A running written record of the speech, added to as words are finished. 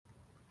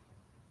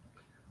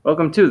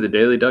Welcome to the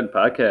Daily Doug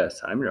Podcast.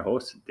 I'm your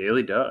host,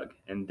 Daily Doug,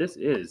 and this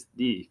is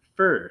the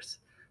first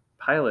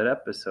pilot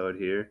episode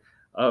here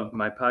of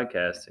my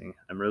podcasting.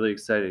 I'm really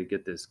excited to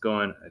get this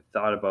going. I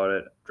thought about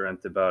it,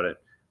 dreamt about it,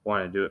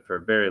 wanted to do it for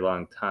a very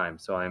long time,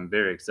 so I'm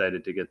very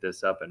excited to get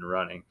this up and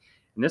running.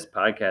 And this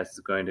podcast is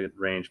going to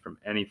range from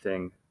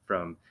anything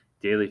from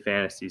daily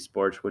fantasy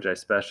sports, which I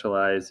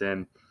specialize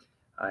in.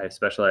 I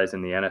specialize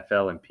in the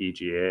NFL and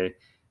PGA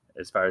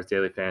as far as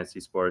daily fantasy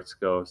sports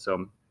go.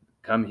 So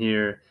come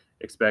here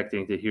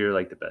expecting to hear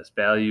like the best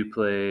value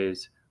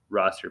plays,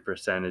 roster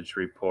percentage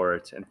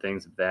reports, and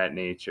things of that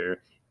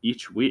nature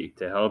each week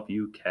to help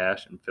you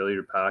cash and fill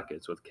your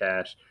pockets with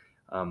cash.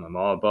 I'm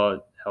all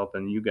about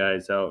helping you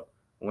guys out,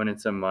 winning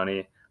some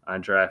money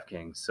on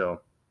DraftKings.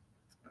 So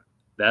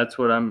that's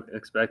what I'm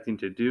expecting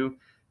to do.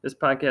 This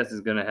podcast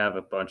is going to have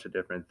a bunch of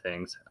different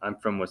things. I'm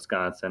from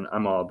Wisconsin.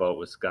 I'm all about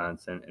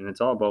Wisconsin, and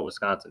it's all about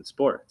Wisconsin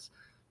sports.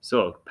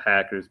 So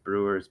Packers,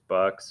 Brewers,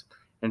 Bucks,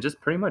 and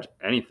just pretty much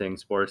anything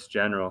sports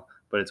general,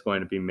 but it's going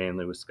to be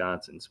mainly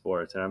Wisconsin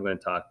sports, and I'm going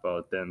to talk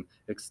about them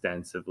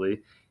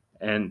extensively.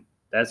 And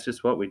that's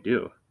just what we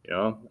do.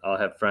 I'll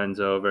have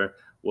friends over.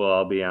 We'll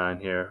all be on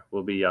here.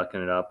 We'll be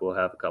yucking it up. We'll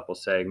have a couple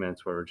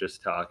segments where we're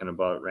just talking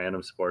about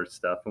random sports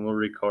stuff, and we'll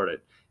record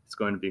it. It's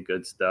going to be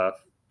good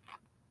stuff,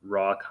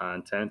 raw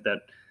content that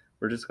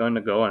we're just going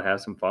to go and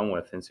have some fun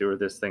with and see where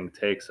this thing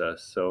takes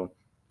us. So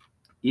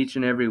each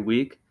and every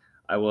week,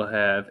 I will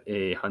have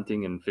a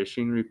hunting and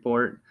fishing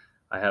report.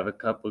 I have a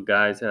couple of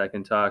guys that I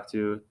can talk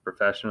to,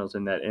 professionals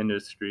in that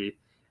industry,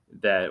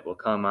 that will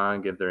come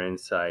on, give their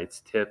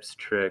insights, tips,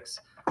 tricks,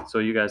 so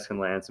you guys can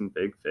land some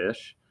big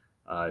fish.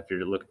 If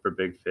you're looking for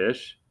big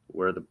fish,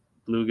 where the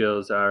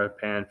bluegills are,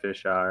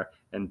 panfish are,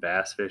 and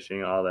bass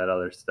fishing, all that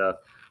other stuff,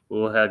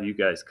 we'll have you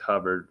guys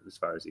covered as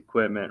far as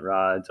equipment,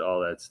 rods,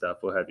 all that stuff.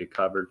 We'll have you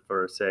covered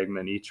for a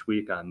segment each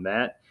week on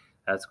that.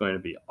 That's going to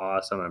be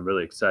awesome. I'm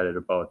really excited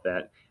about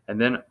that.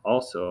 And then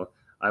also,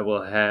 I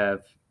will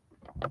have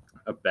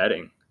a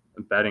betting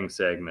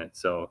segment.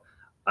 So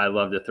I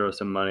love to throw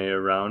some money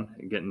around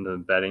and get into the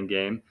betting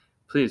game.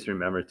 Please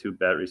remember to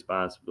bet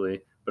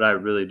responsibly. But I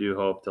really do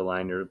hope to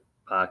line your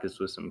pockets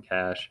with some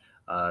cash.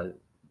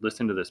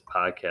 Listen to this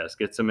podcast,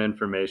 get some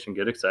information,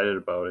 get excited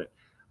about it.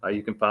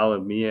 You can follow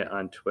me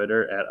on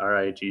Twitter at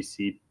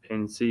RIGC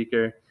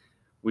Pinseeker.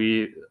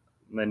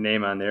 My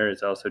name on there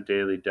is also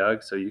Daily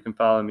Doug, so you can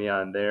follow me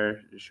on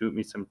there. Shoot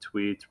me some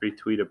tweets,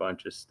 retweet a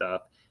bunch of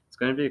stuff. It's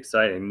going to be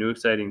exciting, new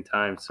exciting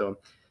time. So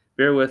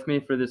bear with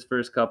me for this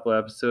first couple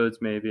episodes.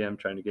 Maybe I'm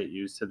trying to get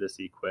used to this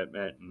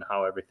equipment and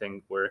how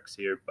everything works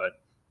here, but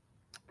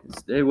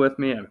stay with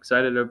me. I'm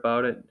excited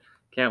about it.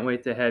 Can't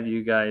wait to have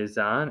you guys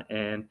on,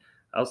 and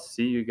I'll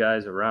see you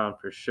guys around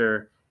for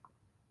sure.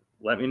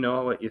 Let me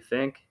know what you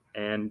think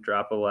and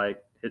drop a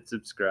like, hit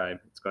subscribe.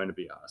 It's going to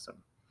be awesome.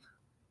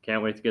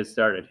 Can't wait to get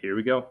started. Here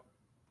we go.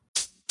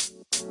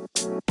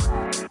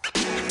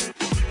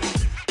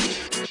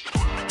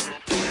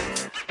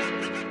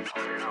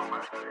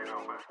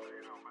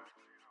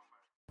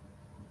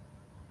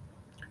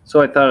 So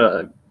I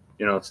thought,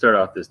 start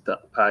off this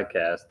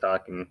podcast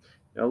talking,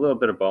 a little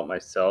bit about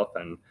myself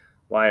and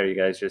why are you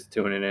guys just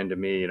tuning in to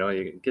me?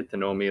 You get to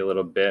know me a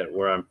little bit,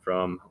 where I'm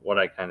from, what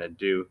I kind of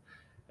do.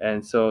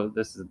 And so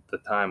this is the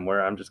time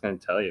where I'm just going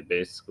to tell you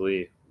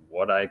basically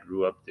what I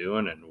grew up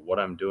doing and what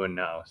I'm doing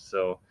now.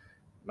 So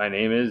my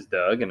name is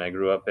Doug, and I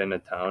grew up in a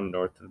town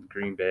north of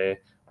Green Bay,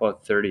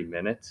 about 30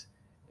 minutes.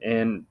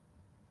 And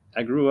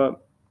I grew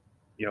up,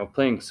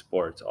 playing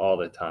sports all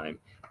the time.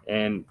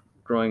 And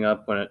growing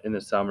up, when in the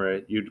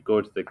summer, you'd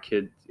go to the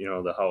kids,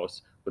 the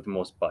house with the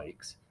most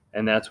bikes.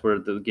 And that's where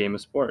the game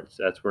of sports,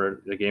 that's where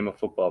the game of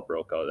football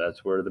broke out.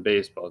 That's where the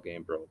baseball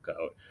game broke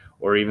out,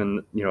 or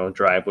even,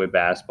 driveway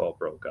basketball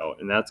broke out.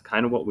 And that's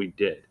kind of what we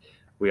did.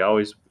 We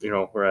always,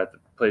 were at the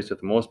place with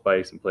the most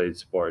bikes and played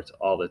sports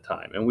all the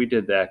time. And we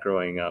did that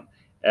growing up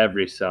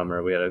every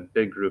summer. We had a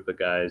big group of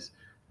guys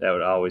that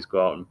would always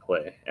go out and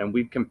play. And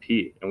we'd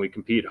compete, and we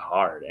compete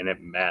hard, and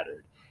it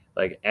mattered.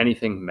 Like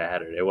anything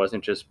mattered. It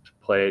wasn't just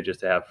play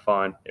just to have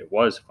fun. It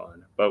was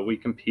fun, but we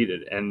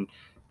competed. And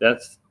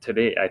that's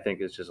today, I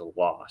think, is just a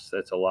loss.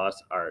 That's a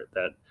lost art.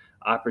 That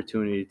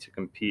opportunity to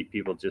compete,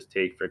 people just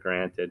take for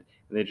granted,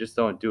 and they just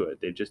don't do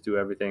it. They just do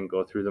everything,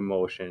 go through the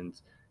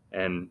motions,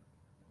 and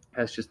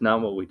that's just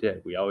not what we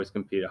did. We always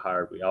competed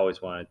hard. We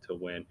always wanted to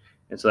win.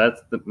 And so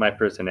that's my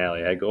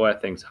personality. I go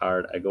at things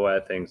hard. I go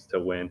at things to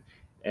win.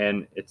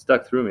 And it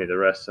stuck through me the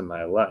rest of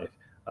my life.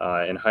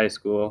 In high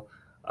school,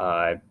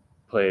 I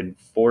played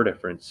 4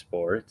 different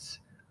sports.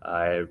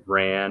 I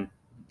ran,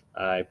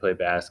 I played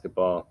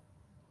basketball,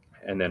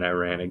 and then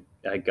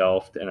I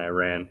golfed, and I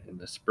ran in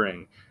the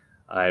spring.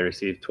 I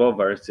received 12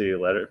 varsity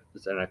letters,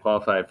 and I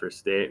qualified for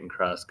state and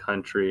cross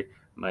country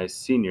my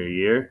senior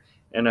year.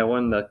 And I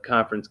won the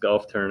conference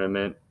golf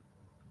tournament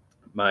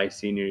my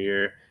senior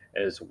year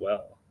as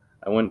well.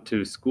 I went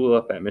to school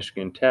up at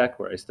Michigan Tech,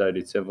 where I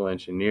studied civil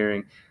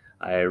engineering.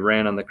 I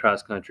ran on the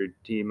cross country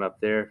team up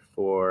there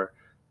for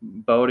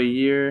about a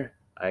year.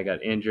 I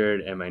got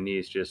injured and my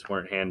knees just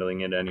weren't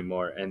handling it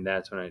anymore. And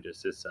that's when I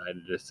just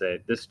decided to say,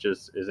 this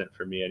just isn't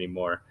for me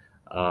anymore.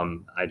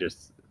 I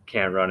just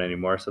can't run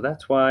anymore. So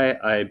that's why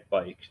I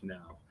bike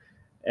now.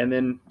 And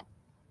then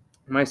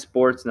my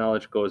sports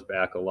knowledge goes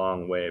back a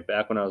long way.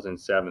 Back when I was in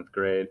seventh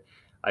grade,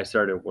 I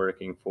started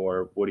working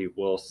for Woody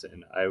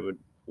Wilson. I would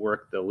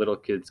work the little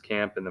kids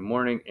camp in the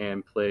morning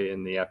and play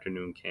in the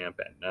afternoon camp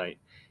at night.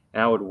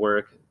 And I would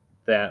work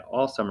that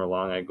all summer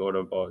long. I'd go to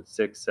about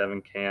 6,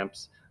 7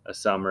 camps a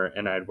summer,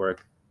 and I'd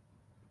work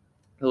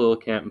a little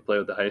camp and play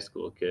with the high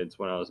school kids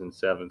when I was in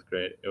seventh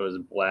grade. It was a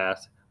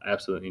blast. I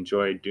absolutely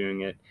enjoyed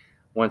doing it.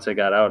 Once I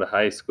got out of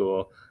high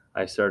school,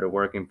 I started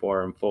working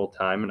for him full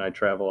time, and I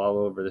travel all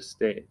over the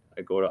state.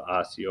 I go to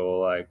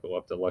Osceola, I go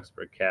up to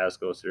Luxembourg,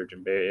 Casco,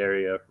 Surgeon Bay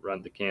area,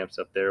 run the camps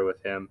up there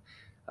with him.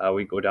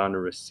 We go down to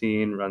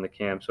Racine, run the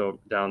camps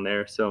down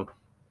there. So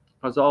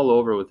I was all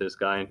over with this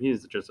guy, and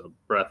he's just a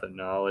breath of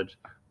knowledge.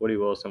 Woody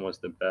Wilson was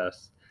the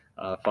best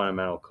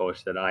fundamental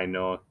coach that I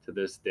know to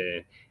this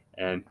day,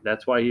 and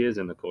that's why he is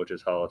in the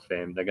Coaches Hall of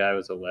Fame. The guy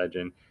was a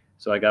legend.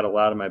 So I got a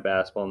lot of my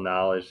basketball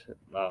knowledge.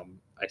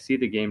 I see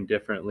the game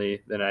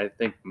differently than I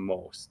think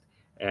most,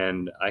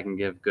 and I can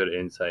give good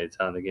insights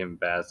on the game of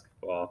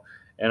basketball,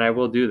 and I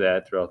will do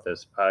that throughout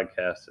this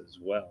podcast as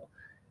well.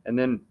 And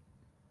then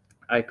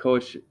I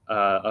coached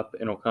up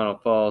in O'Connell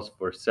Falls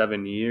for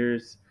 7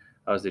 years.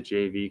 I was a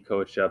JV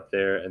coach up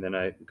there, and then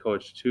I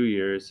coached 2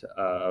 years.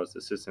 I was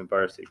assistant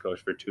varsity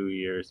coach for 2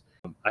 years.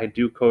 I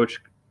do coach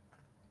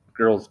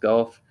girls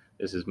golf.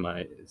 This is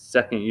my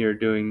second year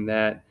doing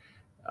that.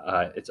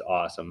 It's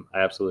awesome. I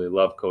absolutely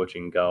love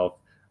coaching golf,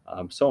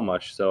 so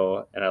much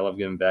so, and I love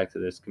giving back to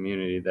this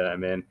community that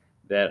I'm in,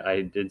 that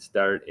I did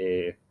start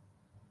a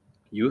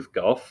youth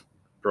golf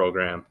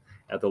program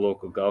at the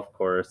local golf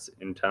course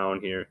in town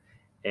here.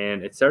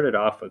 And it started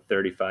off with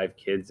 35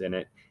 kids in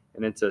it.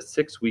 And it's a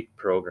 6-week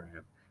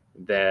program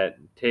that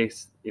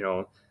takes,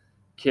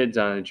 kids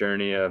on a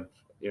journey of,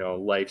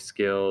 life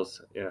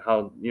skills,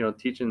 how,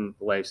 teaching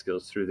life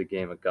skills through the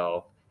game of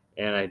golf.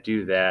 And I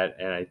do that,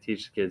 and I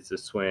teach kids to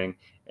swing.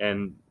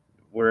 And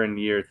we're in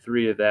year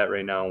 3 of that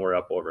right now, and we're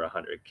up over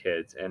 100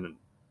 kids. And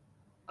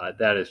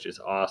that is just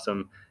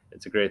awesome.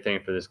 It's a great thing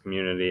for this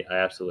community. I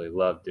absolutely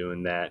love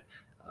doing that.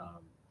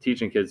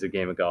 Teaching kids the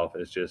game of golf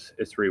is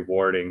it's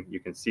rewarding.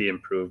 You can see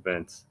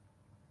improvements,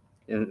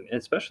 and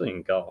especially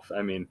in golf.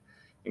 I mean,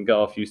 in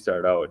golf, you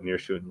start out and you're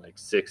shooting like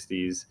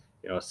 60s,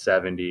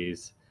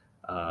 70s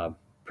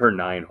per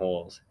 9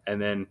 holes.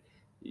 And then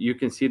you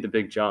can see the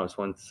big jumps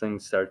once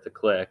things start to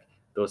click.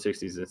 Those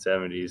 60s and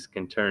 70s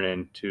can turn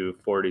into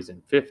 40s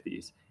and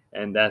 50s.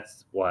 And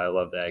that's why I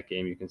love that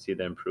game. You can see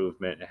the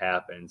improvement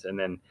happens. And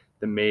then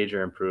the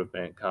major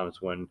improvement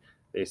comes when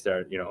they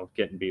start,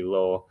 getting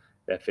below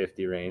that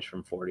 50 range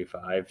from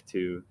 45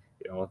 to,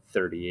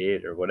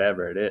 38 or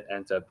whatever it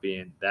ends up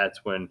being.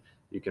 That's when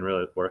you can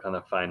really work on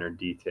the finer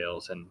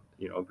details and,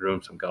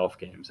 groom some golf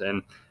games.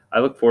 And I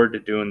look forward to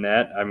doing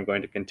that. I'm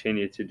going to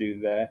continue to do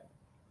that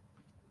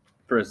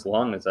for as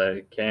long as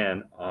I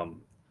can.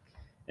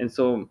 And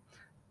so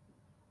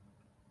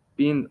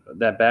being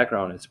that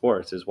background in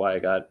sports is why I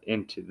got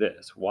into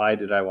this. Why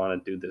did I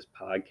want to do this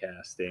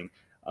podcasting?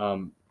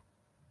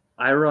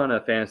 I run a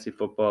fantasy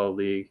football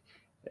league.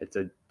 It's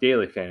a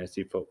daily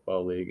fantasy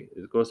football league.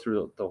 It goes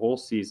through the whole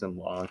season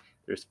long.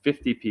 There's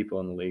 50 people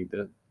in the league.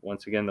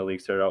 Once again, the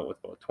league started out with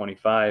about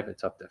 25.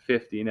 It's up to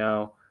 50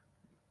 now.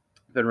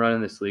 I've been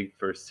running this league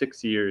for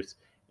 6 years,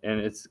 and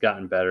it's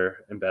gotten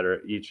better and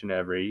better each and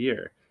every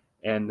year.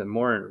 And the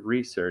more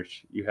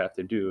research you have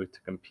to do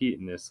to compete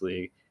in this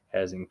league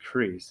has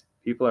increased.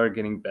 People are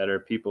getting better.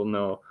 People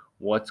know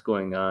what's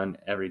going on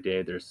every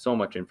day. There's so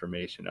much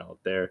information out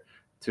there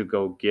to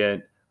go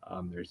get.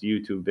 There's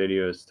YouTube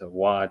videos to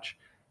watch,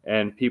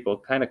 and people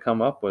kind of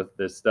come up with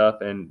this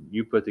stuff, and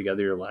you put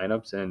together your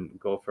lineups and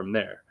go from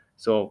there.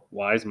 So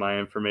why is my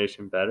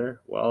information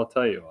better? Well, I'll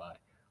tell you why.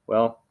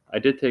 Well, I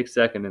did take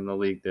second in the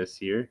league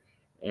this year,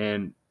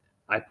 and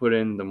I put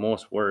in the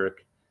most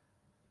work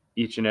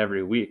each and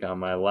every week on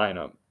my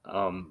lineup.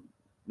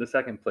 The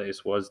second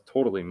place was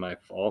totally my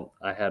fault.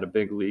 I had a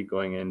big lead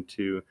going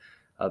into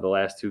the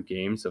last 2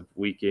 games of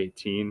Week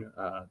 18,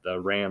 the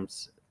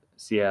Rams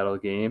Seattle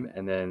game,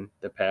 and then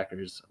the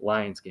Packers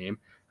Lions game.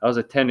 I was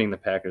attending the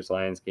Packers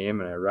Lions game,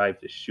 and I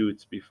arrived to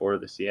Shoots before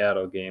the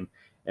Seattle game,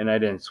 and I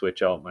didn't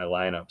switch out my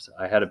lineups.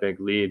 I had a big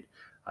lead.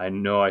 I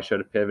know I should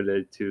have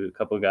pivoted to a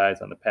couple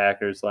guys on the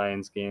Packers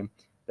Lions game.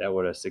 That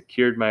would have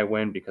secured my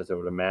win because it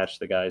would have matched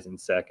the guys in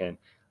second.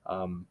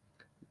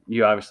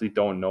 You obviously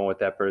don't know what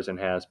that person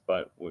has,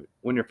 but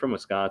when you're from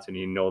Wisconsin,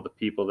 you know the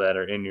people that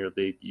are in your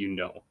league, you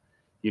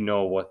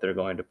know what they're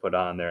going to put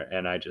on there,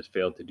 and I just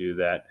failed to do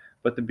that.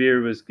 But the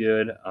beer was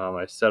good.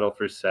 I settled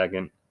for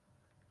second,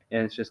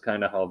 and it's just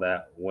kind of how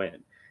that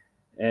went.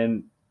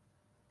 And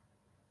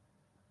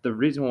the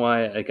reason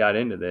why I got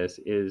into this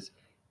is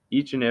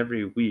each and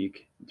every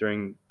week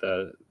during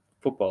the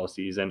football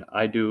season,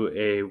 I do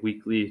a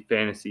weekly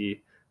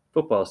fantasy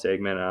football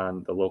segment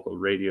on the local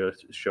radio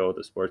show,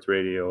 the sports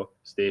radio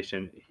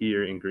station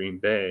here in Green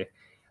Bay.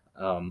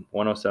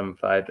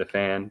 1075 The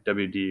Fan,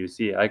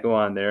 WDUC. I go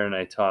on there and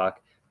I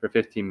talk for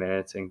 15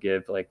 minutes and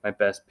give like my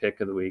best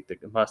pick of the week, the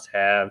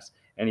must-haves,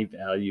 any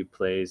value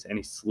plays,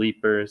 any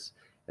sleepers,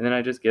 and then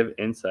I just give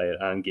insight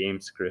on game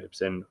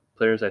scripts and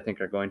players I think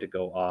are going to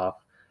go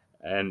off.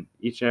 And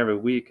each and every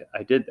week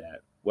I did that.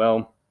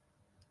 Well,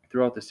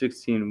 throughout the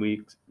 16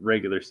 weeks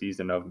regular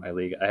season of my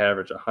league, I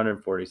averaged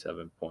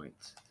 147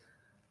 points.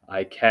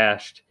 I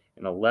cashed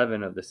in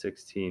 11 of the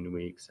 16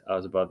 weeks. I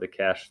was above the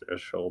cash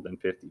threshold in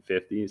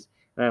 50/50s,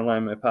 and I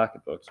lined my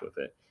pocketbooks with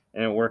it.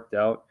 And it worked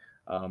out.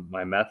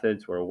 My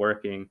methods were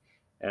working,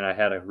 and I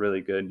had a really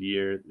good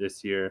year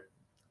this year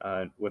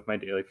with my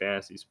daily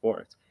fantasy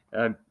sports.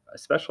 I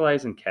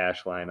specialize in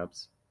cash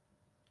lineups.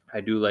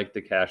 I do like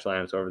the cash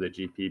lineups over the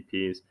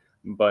GPPs,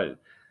 but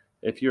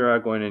if you are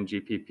going in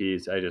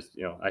GPPs, I just,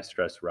 I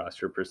stress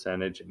roster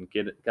percentage and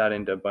got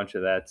into a bunch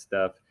of that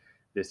stuff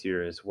this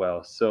year as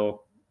well.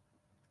 So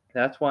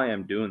that's why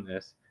I'm doing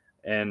this.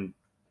 And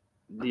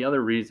the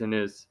other reason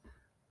is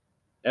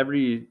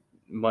every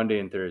Monday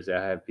and Thursday,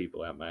 I have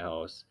people at my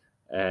house,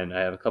 and I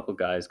have a couple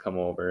guys come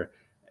over,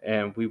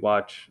 and we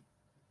watch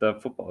the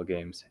football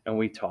games, and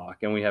we talk,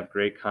 and we have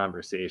great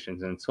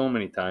conversations. And so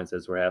many times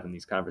as we're having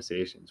these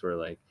conversations, we're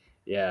like,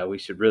 "Yeah, we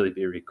should really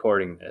be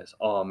recording this.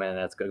 Oh man,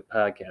 that's good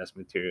podcast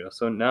material."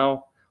 So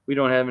now we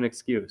don't have an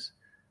excuse.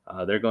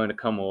 They're going to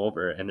come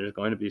over, and there's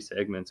going to be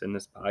segments in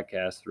this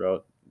podcast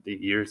throughout the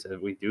years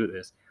that we do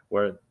this,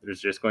 where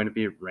there's just going to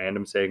be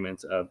random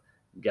segments of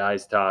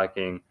guys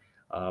talking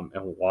and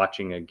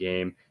watching a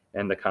game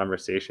and the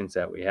conversations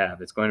that we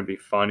have. It's going to be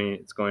funny.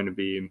 It's going to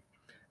be,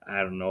 I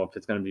don't know if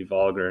it's going to be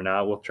vulgar or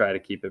not. We'll try to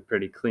keep it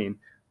pretty clean,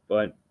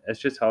 but it's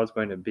just how it's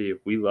going to be.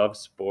 We love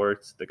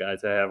sports. The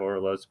guys I have over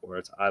love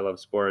sports. I love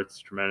sports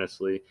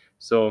tremendously.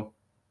 So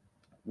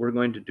we're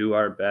going to do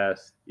our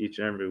best each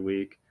and every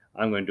week.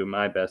 I'm going to do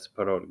my best to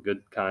put out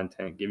good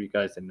content, give you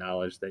guys the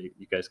knowledge that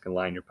you guys can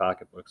line your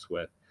pocketbooks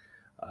with.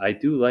 I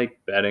do like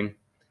betting.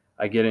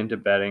 I get into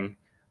betting.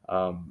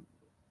 Um,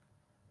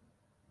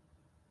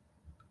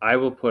 I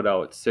will put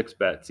out 6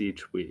 bets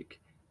each week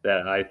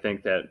that I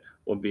think that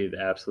will be the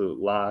absolute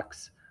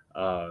locks.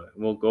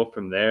 We'll go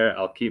from there.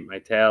 I'll keep my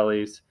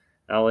tallies.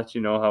 I'll let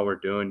you know how we're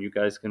doing. You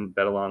guys can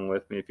bet along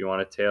with me if you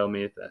want to tail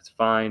me. That's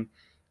fine.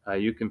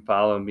 You can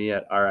follow me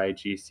at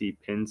RIGC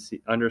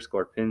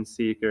underscore pin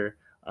seeker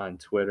on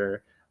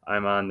Twitter.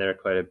 I'm on there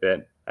quite a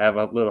bit. I have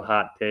a little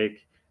hot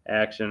take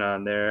action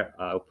on there.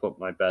 I'll put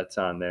my bets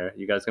on there.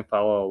 You guys can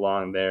follow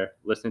along there,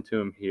 listen to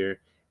them here,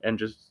 and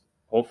just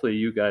hopefully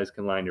you guys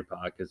can line your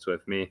pockets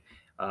with me.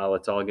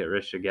 Let's all get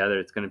rich together.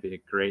 It's going to be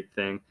a great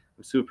thing.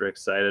 I'm super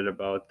excited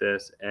about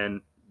this, and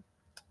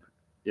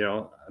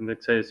I'm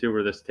excited to see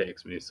where this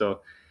takes me. So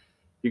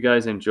you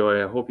guys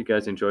enjoy. I hope you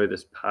guys enjoy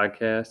this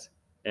podcast,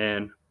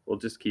 and we'll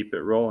just keep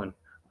it rolling.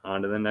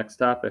 On to the next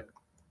topic.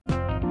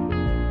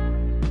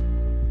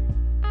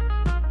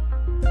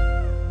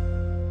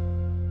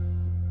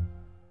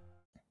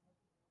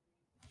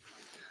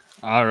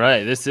 All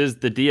right, this is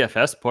the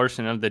DFS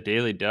portion of the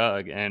Daily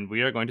Doug, and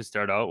we are going to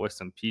start out with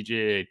some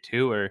PGA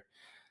Tour.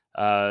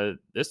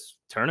 This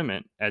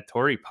tournament at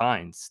Torrey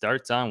Pines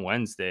starts on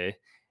Wednesday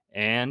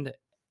and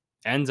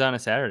ends on a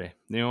Saturday.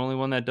 The only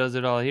one that does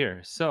it all here.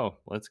 So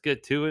let's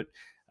get to it.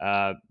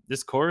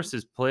 This course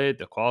is played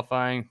the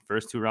qualifying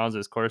first 2 rounds of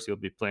this course. You'll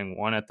be playing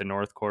one at the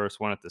North course,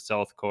 one at the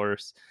South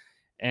course,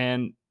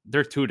 and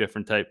they're 2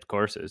 different type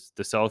courses.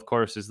 The South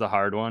course is the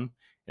hard one.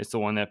 It's the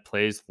one that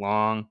plays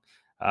long.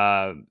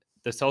 Uh,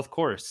 the South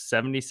course,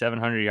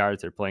 7,700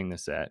 yards. They're playing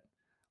this at.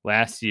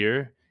 Last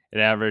year, it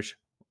averaged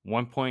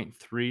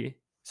 1.3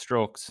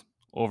 strokes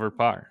over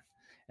par.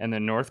 And the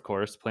North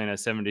course playing at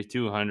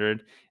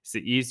 7,200. It's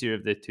the easier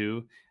of the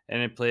two, and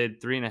it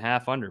played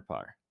 3.5 under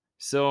par.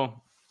 So,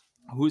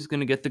 who's going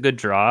to get the good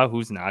draw?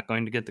 Who's not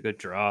going to get the good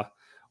draw?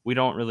 We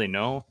don't really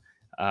know,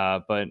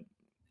 but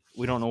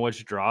we don't know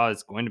which draw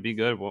is going to be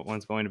good, what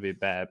one's going to be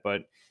bad.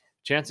 But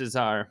chances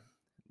are,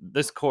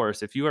 this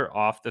course, if you are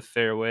off the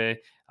fairway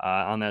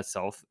on that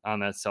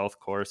south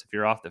course, if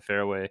you're off the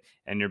fairway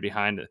and you're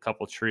behind a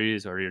couple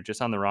trees or you're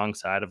just on the wrong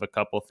side of a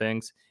couple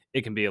things,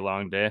 it can be a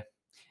long day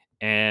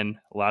and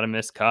a lot of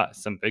missed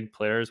cuts. Some big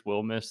players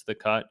will miss the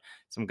cut.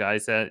 Some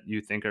guys that you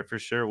think are for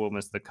sure will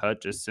miss the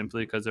cut just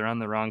simply because they're on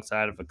the wrong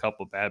side of a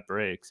couple bad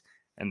breaks,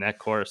 and that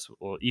course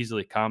will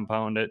easily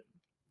compound it,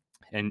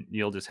 and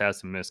you'll just have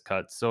some missed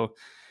cuts. So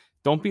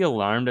don't be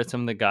alarmed at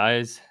some of the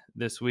guys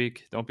this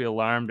week. Don't be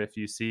alarmed if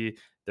you see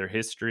their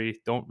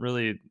history. Don't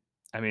really,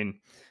 I mean,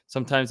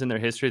 sometimes in their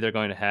history, they're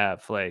going to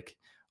have like,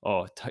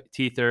 oh,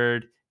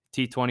 T3rd,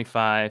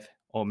 T25,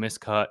 oh,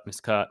 miscut,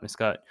 miscut,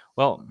 miscut.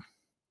 Well,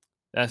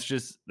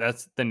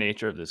 that's the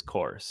nature of this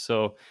course.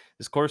 So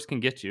this course can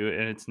get you,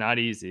 and it's not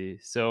easy.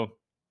 So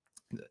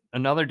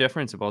another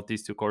difference about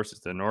these 2 courses,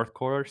 the North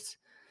course,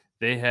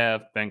 they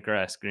have bent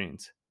grass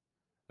greens.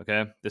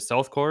 Okay. The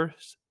South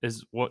course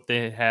is what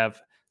they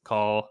have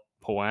called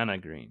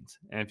Poana greens.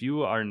 And if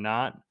you are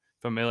not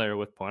familiar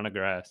with Poana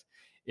grass,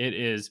 it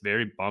is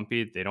very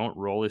bumpy. They don't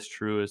roll as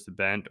true as the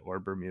bent or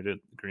Bermuda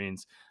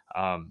greens.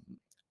 Um,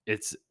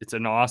 it's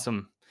an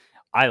awesome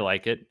I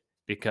like it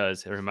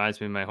because it reminds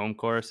me of my home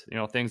course.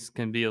 Things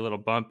can be a little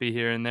bumpy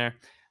here and there.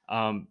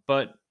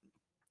 But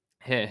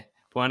hey,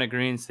 Buena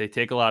Greens, they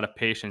take a lot of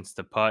patience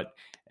to putt,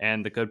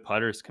 and the good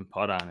putters can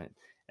putt on it.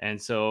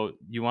 And so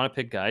you want to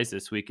pick guys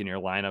this week in your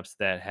lineups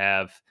that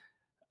have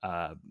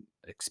uh,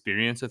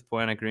 experience with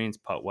Buena Greens,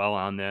 putt well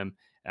on them.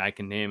 And I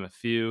can name a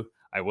few.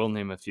 I will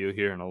name a few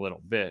here in a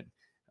little bit.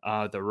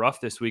 The rough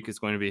this week is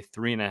going to be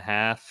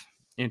 3.5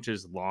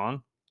 inches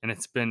long, and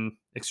it's been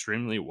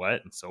extremely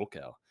wet in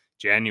SoCal.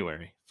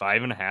 January,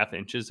 5.5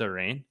 inches of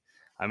rain.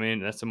 I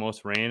mean, that's the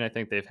most rain I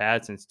think they've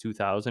had since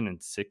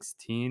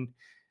 2016.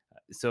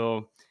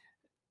 So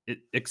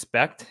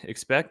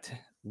expect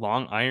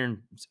long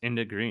irons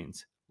into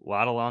greens. A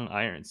lot of long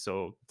irons.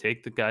 So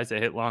take the guys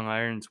that hit long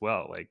irons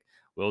well, like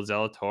Will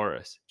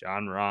Zalatoris,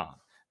 John Rahm,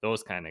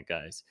 those kind of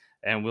guys.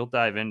 And we'll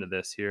dive into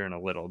this here in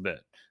a little bit.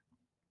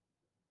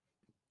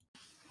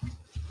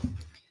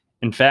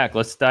 In fact,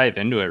 let's dive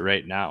into it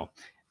right now.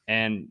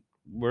 And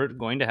we're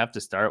going to have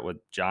to start with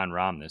John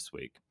Rahm this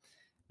week.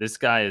 This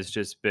guy has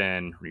just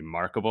been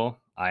remarkable.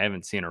 I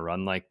haven't seen a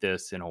run like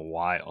this in a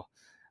while.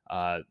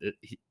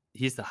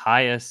 He's the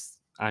highest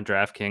on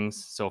DraftKings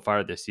so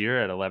far this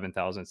year at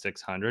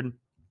 11,600.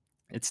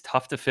 It's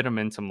tough to fit him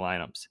in some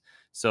lineups.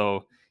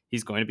 So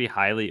he's going to be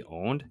highly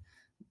owned.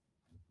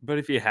 But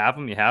if you have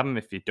him, you have him.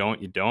 If you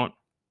don't, you don't.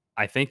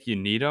 I think you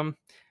need him.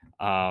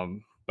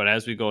 But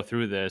as we go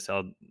through this,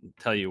 I'll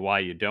tell you why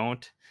you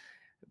don't.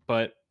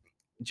 But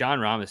John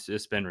Rahm has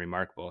just been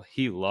remarkable.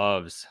 He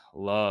loves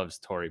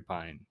Torrey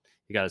Pine.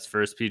 He got his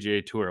first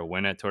PGA Tour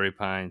win at Torrey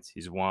Pines.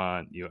 He's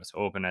won U.S.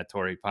 Open at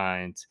Torrey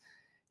Pines.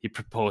 He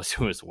proposed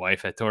to his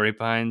wife at Torrey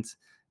Pines.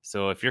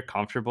 So if you're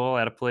comfortable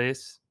at a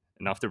place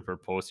enough to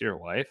propose to your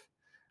wife,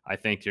 I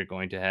think you're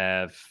going to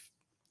have,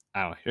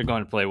 I don't know, you're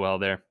going to play well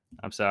there.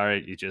 I'm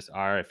sorry, you just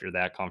are if you're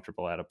that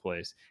comfortable at a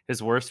place.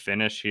 His worst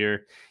finish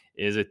here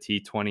is a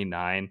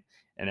T29,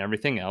 and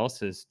everything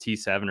else is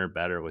T7 or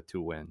better with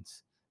 2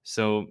 wins.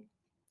 So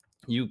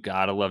you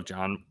gotta love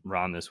John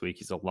Rahm this week.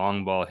 He's a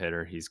long ball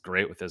hitter. He's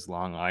great with his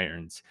long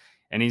irons,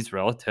 and he's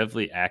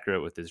relatively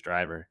accurate with his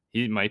driver.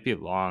 He might be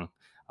long,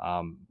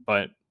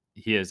 but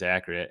he is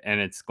accurate, and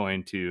it's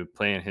going to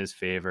play in his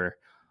favor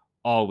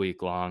all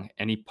week long.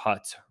 And he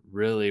putts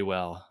really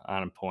well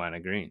on Buena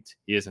Greens.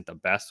 He isn't the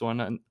best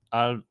one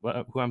out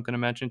of who I'm going to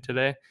mention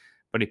today,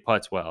 but he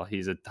putts well.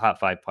 He's a top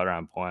 5 putter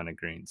on Buena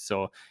Greens.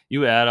 So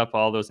you add up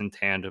all those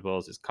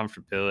intangibles: his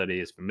comfortability,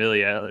 his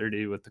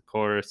familiarity with the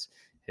course,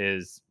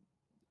 his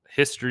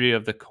history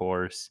of the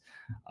course.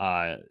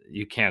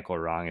 You can't go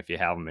wrong if you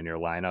have him in your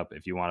lineup.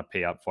 If you want to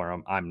pay up for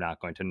him, I'm not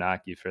going to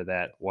knock you for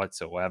that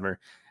whatsoever.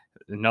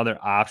 Another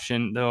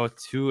option, though,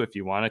 too, if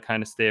you want to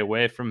kind of stay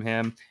away from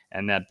him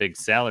and that big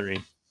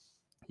salary,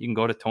 you can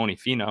go to Tony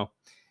Finau.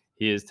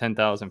 He is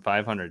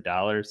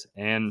 $10,500,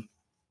 and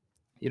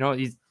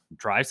he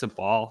drives the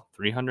ball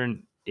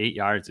 308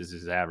 yards is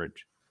his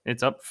average.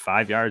 It's up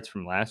 5 yards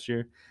from last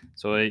year,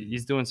 so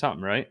he's doing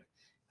something right.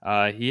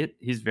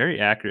 He's very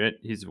accurate.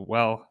 He's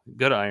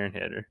good iron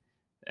hitter,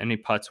 and he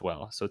putts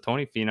well. So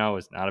Tony Finau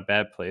is not a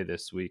bad play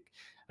this week.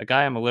 A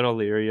guy I'm a little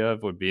leery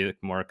of would be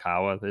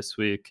Morikawa this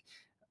week.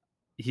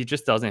 He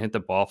just doesn't hit the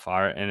ball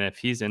far, and if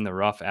he's in the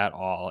rough at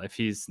all, if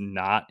he's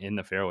not in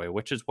the fairway,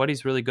 which is what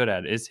he's really good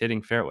at, is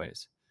hitting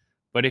fairways.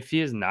 But if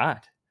he is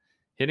not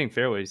hitting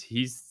fairways,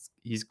 he's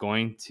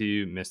going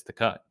to miss the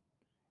cut.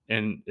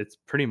 And it's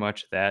pretty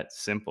much that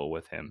simple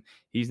with him.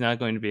 He's not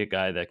going to be a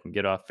guy that can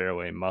get off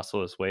fairway,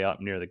 muscle his way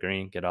up near the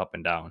green, get up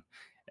and down.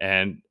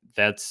 And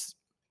that's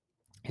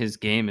his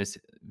game, is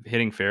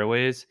hitting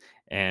fairways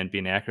and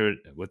being accurate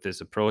with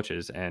his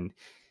approaches. And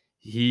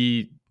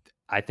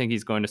I think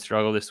he's going to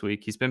struggle this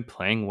week. He's been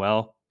playing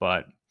well,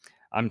 but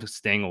I'm just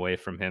staying away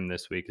from him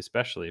this week,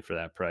 especially for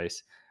that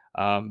price.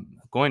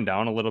 Going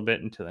down a little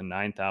bit into the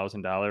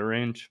 $9,000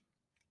 range,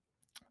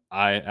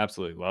 I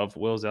absolutely love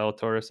Will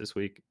Zalatoris this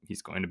week.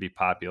 He's going to be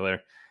popular.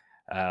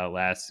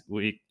 Last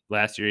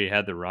year, he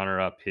had the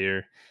runner-up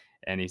here,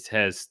 and he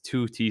has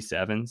 2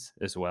 T7s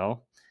as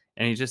well.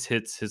 And he just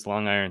hits his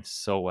long irons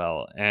so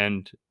well.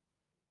 And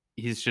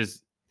he's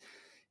just,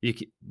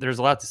 there's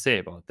a lot to say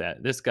about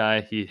that. This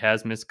guy, he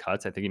has missed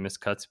cuts. I think he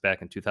missed cuts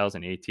back in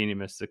 2018. He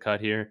missed a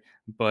cut here,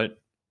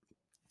 but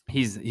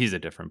he's a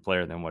different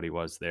player than what he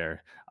was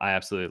there. I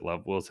absolutely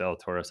love Will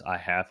Zalatoris. I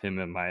have him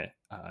in my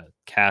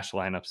cash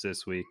lineups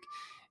this week.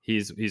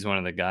 He's one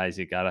of the guys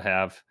you got to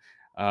have.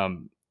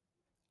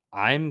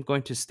 I'm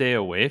going to stay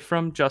away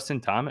from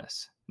Justin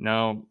Thomas.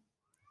 Now,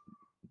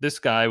 this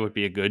guy would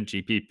be a good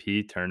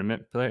GPP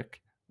tournament pick.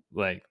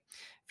 Like,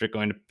 if you're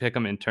going to pick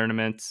him in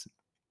tournaments,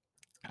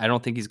 I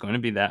don't think he's going to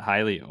be that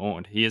highly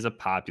owned. He is a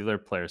popular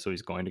player, so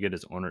he's going to get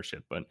his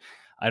ownership, but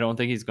I don't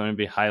think he's going to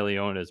be highly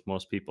owned as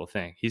most people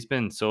think. He's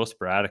been so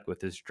sporadic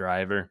with his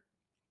driver.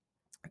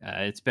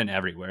 It's been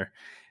everywhere,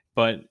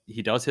 but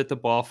he does hit the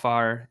ball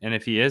far, and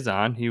if he is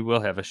on, he will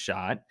have a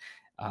shot.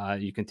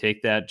 You can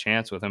take that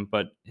chance with him,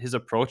 but his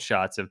approach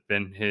shots have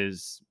been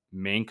his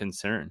main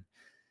concern.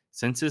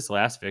 Since his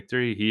last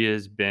victory, he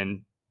has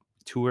been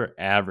tour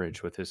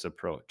average with his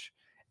approach.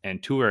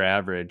 and tour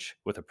average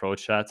with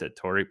approach shots at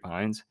Torrey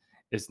Pines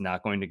is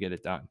not going to get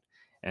it done.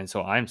 And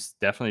so I'm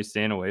definitely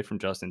staying away from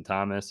Justin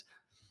Thomas.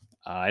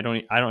 I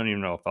don't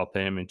even know if I'll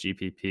play him in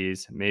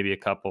GPPs, maybe a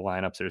couple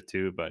lineups or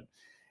two, but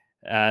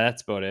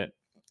that's about it.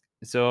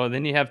 So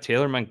then you have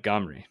Taylor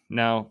Montgomery.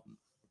 Now,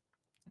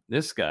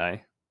 this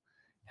guy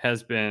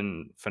has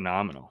been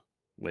phenomenal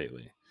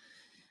lately.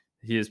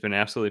 He has been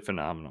absolutely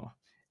phenomenal.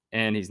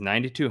 And he's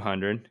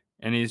 9,200,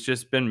 and he's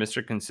just been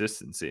Mr.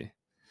 Consistency.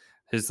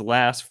 His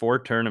last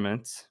 4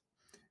 tournaments,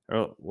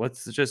 or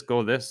let's just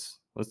go this.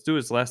 Let's do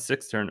his last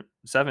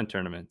 7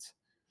 tournaments.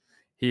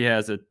 He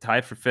has a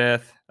tie for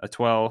 5th, a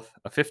 12th,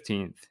 a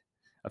 15th,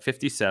 a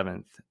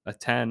 57th, a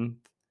 10th,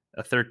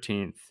 a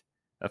 13th,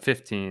 a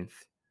 15th,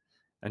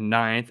 a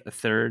 9th, a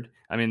 3rd.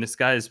 I mean, this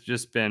guy has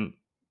just been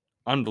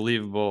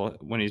unbelievable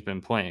when he's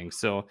been playing.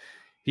 So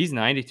he's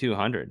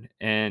 9,200,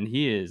 and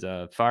he is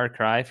a far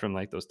cry from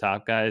like those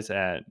top guys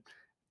at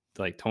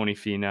like Tony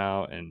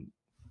Finau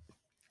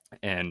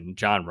and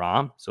John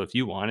Rahm. So if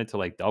you wanted to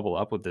like double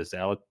up with this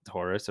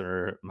Zalatoris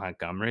or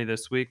Montgomery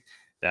this week,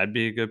 that'd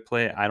be a good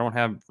play. I don't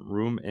have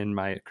room in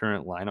my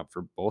current lineup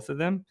for both of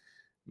them,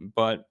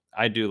 but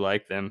I do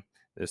like them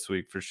this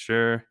week for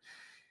sure.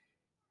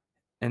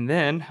 And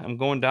then I'm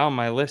going down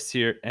my list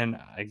here, and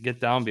I get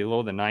down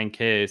below the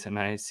 9Ks, and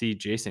I see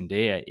Jason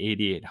Day at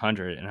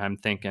 8,800, and I'm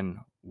thinking,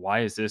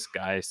 why is this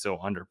guy so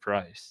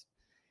underpriced?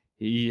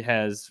 He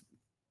has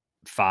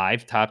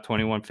 5 top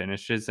 21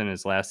 finishes in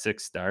his last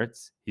 6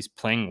 starts. He's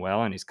playing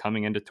well, and he's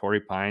coming into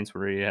Torrey Pines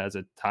where he has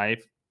a tie,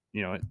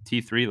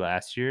 T3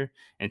 last year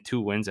and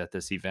 2 wins at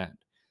this event.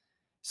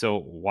 So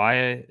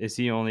why is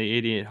he only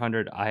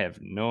 8,800? I have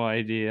no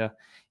idea.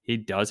 He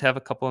does have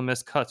a couple of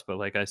missed cuts, but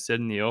like I said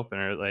in the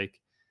opener, like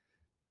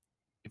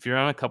if you're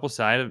on a couple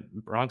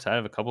wrong side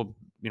of a couple,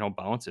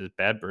 bounces,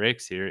 bad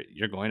breaks here,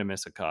 you're going to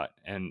miss a cut,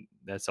 and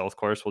that South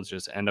course will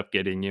just end up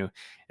getting you.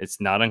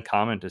 It's not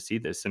uncommon to see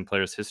this in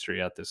players'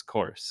 history at this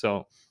course.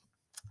 So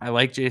I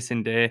like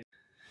Jason Day.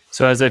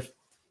 So as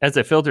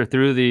I filter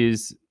through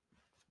these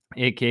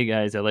 8K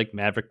guys, I like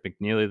Maverick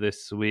McNeely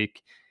this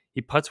week.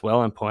 He puts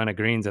well in Poana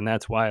greens, and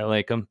that's why I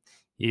like him.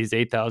 He's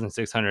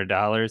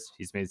 $8,600.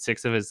 He's made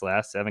 6 of his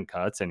last 7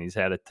 cuts, and he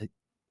had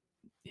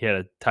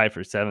a tie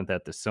for 7th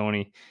at the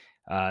Sony.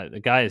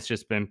 The guy has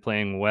just been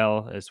playing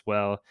well as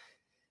well.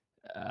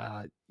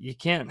 You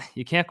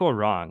can't go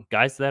wrong.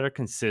 Guys that are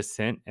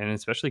consistent, and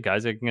especially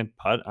guys that can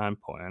putt on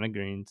Poana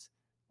greens,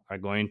 are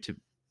going to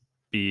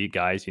be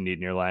guys you need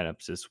in your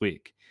lineups this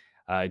week.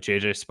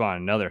 JJ Spawn,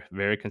 another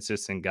very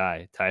consistent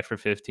guy, tied for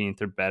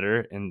 15th or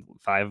better in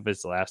 5 of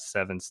his last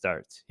 7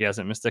 starts. He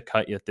hasn't missed a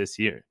cut yet this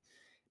year.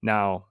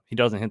 Now, he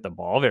doesn't hit the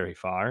ball very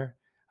far.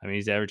 I mean,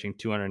 he's averaging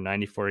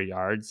 294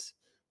 yards.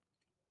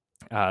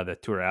 The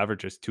tour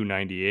average is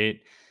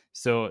 298.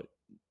 So,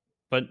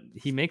 but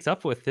he makes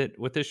up with it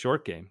with his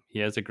short game. He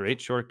has a great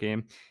short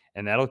game,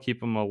 and that'll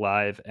keep him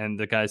alive. And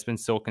the guy's been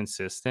so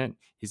consistent.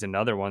 He's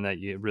another one that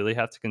you really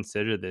have to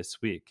consider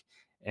this week.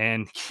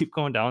 And keep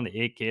going down the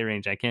 8K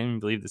range. I can't even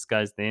believe this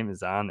guy's name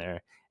is on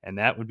there. And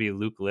that would be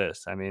Luke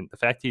List. I mean, the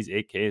fact he's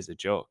 8K is a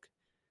joke.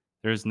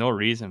 There's no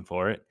reason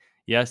for it.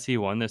 Yes, he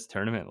won this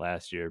tournament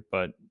last year,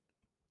 but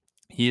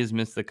he has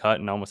missed the cut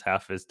in almost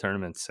half of his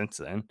tournaments since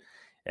then,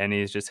 and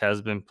he just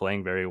has been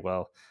playing very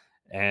well.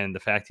 And the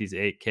fact he's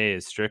 8K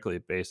is strictly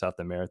based off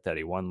the merit that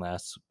he won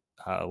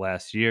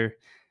last year,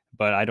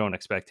 but I don't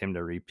expect him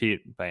to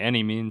repeat by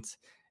any means.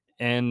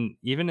 And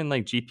even in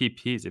like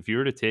GPPs, if you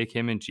were to take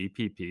him in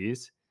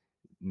GPPs,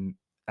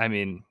 I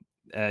mean,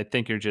 I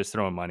think you're just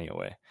throwing money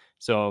away.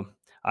 So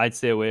I'd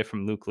stay away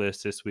from Luke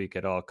List this week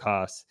at all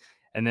costs.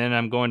 And then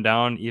I'm going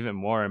down even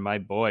more, and my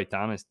boy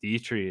Thomas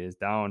Dietrich is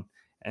down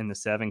in the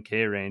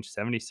 7K range,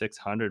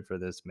 7,600 for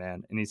this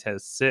man, and he's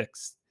has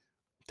 6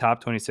 top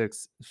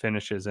 26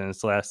 finishes in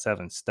his last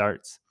 7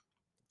 starts,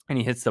 and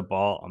he hits the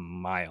ball a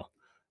mile.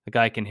 The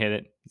guy can hit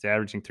it. He's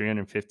averaging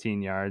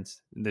 315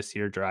 yards this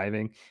year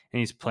driving, and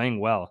he's playing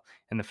well.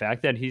 And the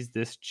fact that he's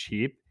this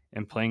cheap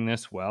and playing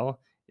this well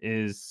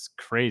is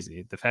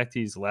crazy. The fact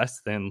he's less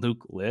than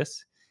Luke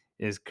List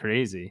is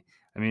crazy.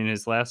 I mean,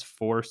 his last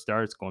 4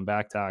 starts going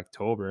back to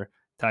October,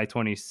 tie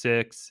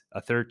 26,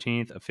 a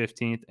 13th, a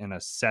 15th, and a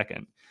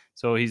 2nd.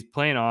 So he's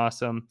playing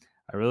awesome.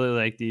 I really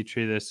like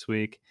Dietrich this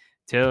week.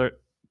 Taylor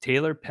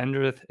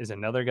Pendrith is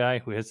another guy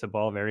who hits the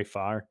ball very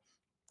far,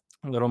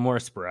 a little more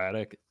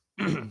sporadic.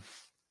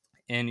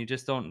 And you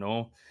just don't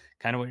know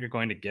kind of what you're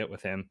going to get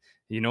with him.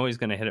 You know he's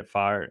going to hit it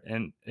far.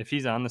 And if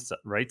he's on the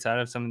right side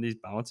of some of these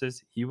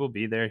bounces, he will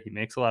be there. He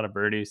makes a lot of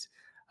birdies.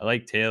 I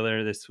like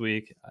Taylor this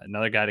week.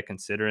 Another guy to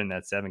consider in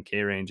that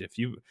 7K range.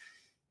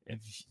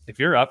 If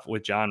you're up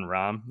with John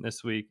Rahm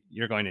this week,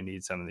 you're going to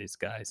need some of these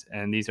guys.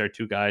 And these are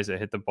 2 guys that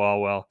hit the ball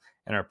well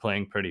and are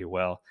playing pretty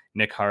well.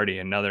 Nick Hardy,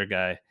 another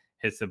guy,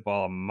 hits the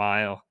ball a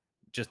mile,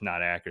 just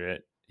not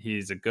accurate.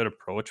 He's a good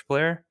approach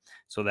player,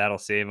 so that'll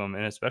save him.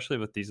 And especially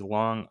with these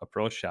long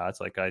approach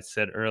shots, like I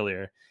said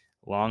earlier,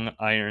 long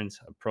irons,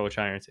 approach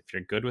irons, if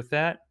you're good with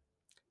that,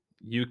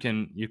 you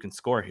can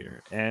score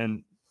here.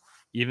 And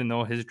even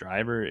though his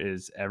driver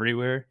is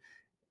everywhere,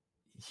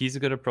 he's a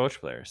good approach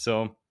player.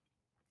 So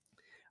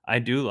I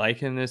do like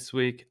him this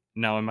week.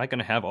 Now, am I going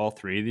to have all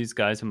three of these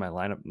guys in my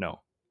lineup?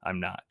 No, I'm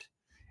not.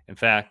 In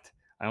fact,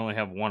 I only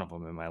have one of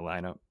them in my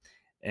lineup.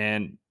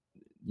 And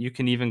you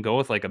can even go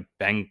with like a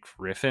Ben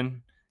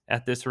Griffin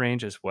at this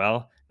range as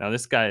well. Now,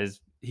 this guy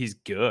he's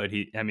good.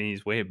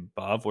 He's way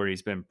above where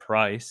he's been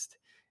priced.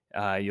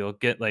 You'll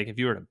get like if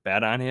you were to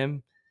bet on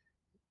him,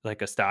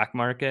 like a stock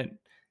market,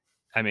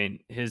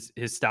 his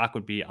stock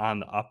would be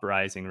on the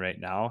uprising right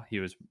now. He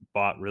was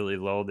bought really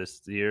low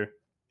this year,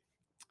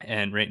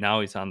 and right now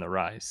he's on the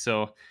rise.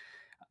 So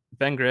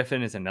Ben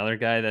Griffin is another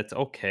guy that's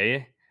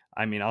okay.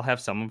 I'll have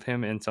some of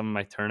him in some of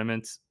my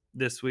tournaments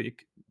this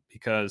week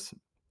because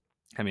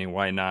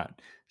why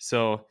not?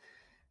 So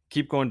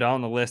keep going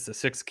down the list, the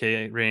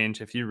 6K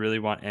range. If you really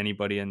want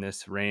anybody in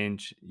this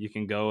range, you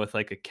can go with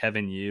like a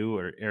Kevin Yu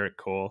or Eric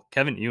Cole.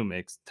 Kevin Yu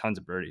makes tons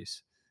of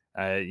birdies.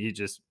 But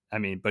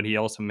he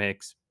also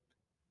makes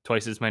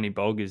twice as many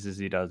bogeys as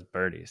he does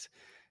birdies.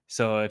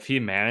 So if he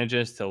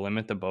manages to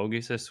limit the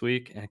bogeys this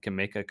week and can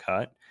make a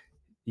cut,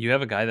 you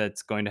have a guy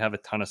that's going to have a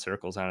ton of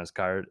circles on his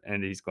card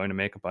and he's going to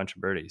make a bunch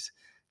of birdies.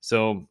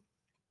 So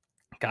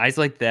guys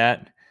like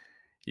that,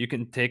 you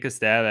can take a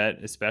stab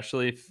at,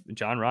 especially if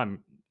John Rahm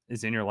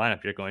is in your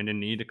lineup. You're going to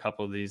need a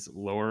couple of these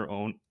lower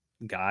owned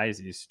guys,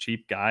 these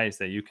cheap guys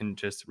that you can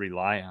just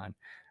rely on.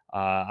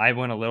 I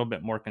went a little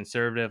bit more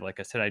conservative. Like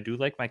I said, I do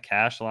like my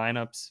cash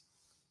lineups.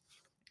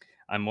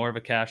 I'm more of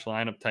a cash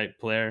lineup type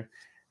player.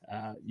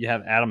 You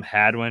have Adam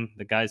Hadwin.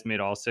 The guy's made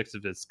all 6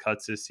 of his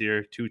cuts this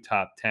year, 2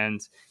 top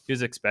 10s. He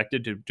was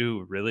expected to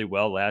do really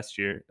well last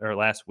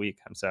week.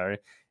 I'm sorry.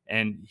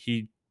 And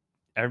he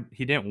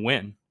didn't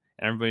win.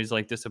 And everybody's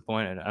like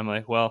disappointed. I'm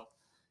like, well,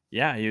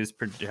 yeah, he was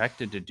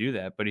projected to do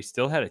that, but he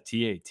still had a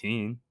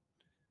T18.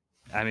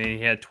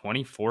 He had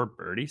 24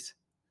 birdies.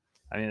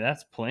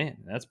 That's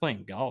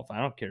playing golf. I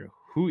don't care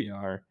who you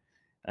are.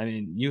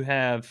 You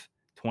have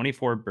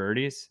 24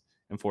 birdies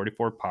and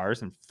 44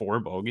 pars and 4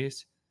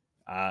 bogeys.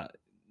 Uh,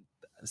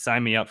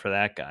 Sign me up for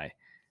that guy.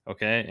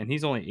 Okay. And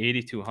he's only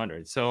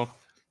 8,200. So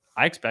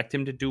I expect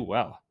him to do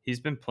well. He's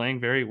been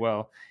playing very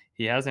well.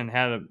 He hasn't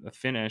had a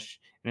finish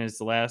in his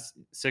last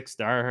 6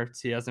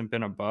 starts. He hasn't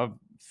been above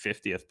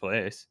 50th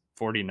place,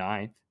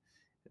 49th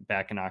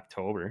back in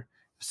October.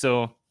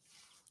 So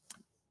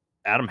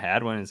Adam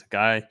Hadwin is a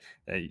guy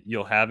that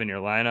you'll have in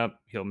your lineup.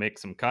 He'll make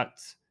some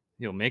cuts.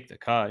 He'll make the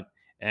cut,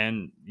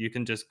 and you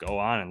can just go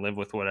on and live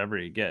with whatever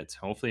he gets.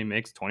 Hopefully, he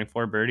makes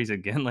 24 birdies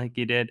again like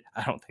he did.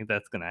 I don't think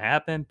that's going to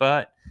happen,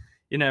 but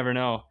you never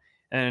know.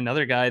 And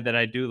another guy that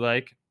I do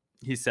like,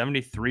 he's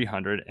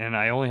 7,300, and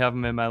I only have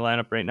him in my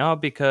lineup right now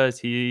because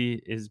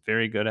he is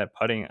very good at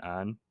putting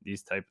on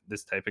this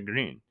type of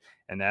green,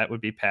 and that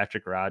would be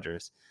Patrick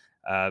Rogers.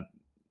 Uh,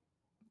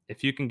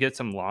 if you can get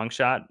some long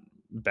shot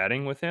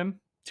betting with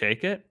him,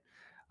 take it.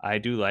 I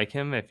do like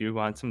him. If you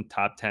want some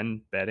top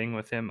 10 betting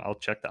with him, I'll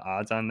check the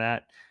odds on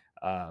that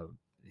uh,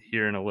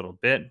 here in a little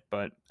bit.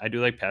 But I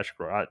do like Patrick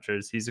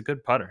Rogers. He's a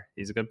good putter.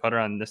 He's a good putter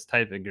on this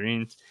type of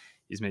greens.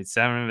 He's made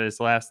 7 of his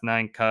last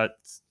 9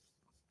 cuts,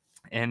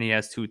 and he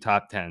has 2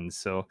 top 10s.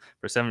 So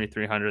for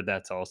 7,300,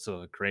 that's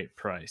also a great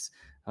price.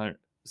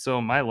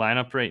 So my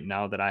lineup right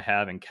now that I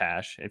have in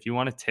cash, if you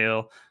want to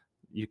tail,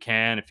 you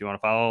can. If you want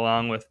to follow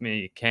along with me,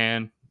 you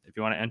can. If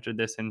you want to enter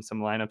this in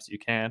some lineups, you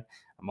can.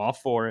 I'm all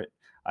for it.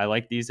 I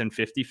like these in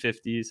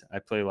 50-50s. I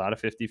play a lot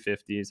of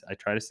 50-50s. I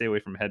try to stay away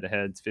from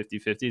head-to-heads.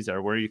 50-50s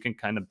are where you can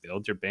kind of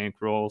build your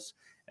bankrolls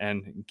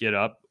and get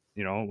up,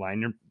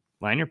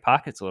 line your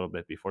pockets a little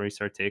bit before you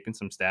start taking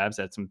some stabs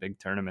at some big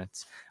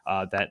tournaments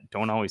that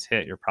don't always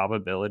hit. Your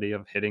probability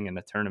of hitting in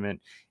a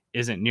tournament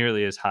isn't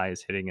nearly as high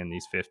as hitting in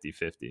these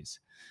 50-50s.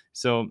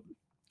 So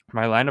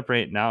my lineup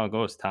right now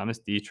goes Thomas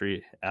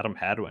Dietrich, Adam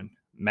Hadwin,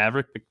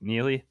 Maverick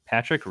McNeely,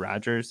 Patrick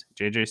Rogers,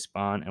 JJ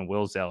Spawn, and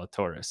Will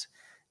Zalatoris.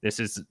 This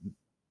is a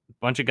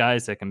bunch of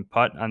guys that can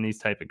putt on these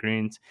type of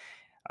greens,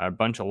 are a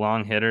bunch of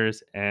long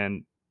hitters,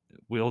 and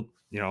we'll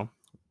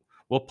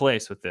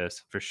place with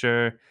this for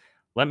sure.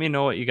 Let me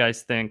know what you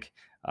guys think.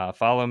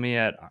 Follow me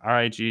at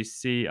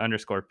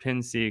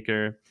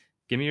RIGC_pinseeker.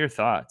 Give me your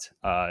thoughts.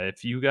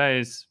 If you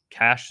guys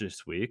cash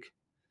this week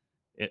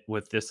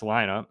with this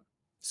lineup,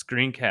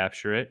 screen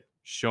capture it,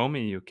 show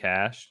me you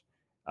cashed.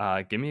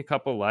 Give me a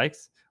couple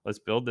likes. Let's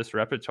build this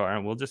repertoire,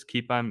 and we'll just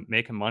keep on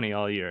making money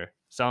all year.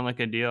 Sound like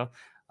a deal?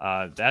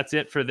 That's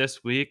it for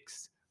this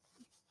week's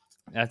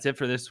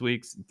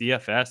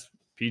DFS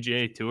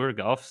PGA Tour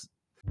golf.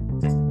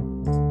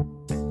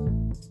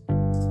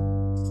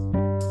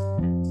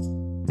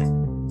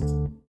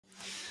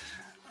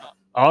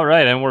 All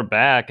right, and we're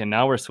back, and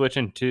now we're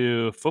switching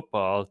to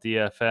football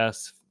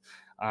DFS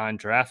on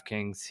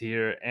DraftKings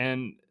here.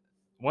 And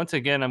once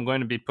again, I'm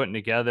going to be putting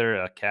together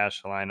a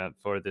cash lineup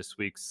for this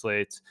week's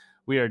slates.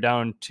 We are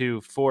down to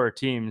 4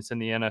 teams in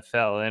the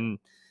NFL, and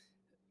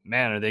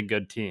man, are they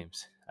good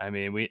teams.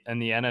 We in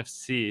the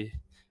NFC,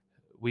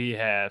 we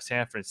have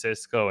San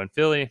Francisco and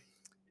Philly.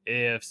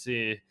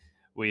 AFC,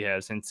 we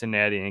have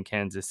Cincinnati and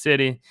Kansas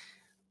City.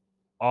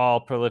 All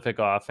prolific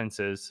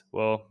offenses.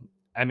 Well,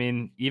 I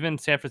mean, even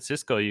San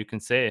Francisco, you can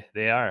say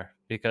they are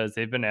because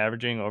they've been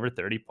averaging over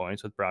 30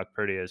 points with Brock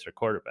Purdy as their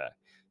quarterback.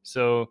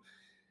 So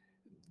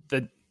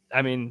the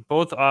I mean,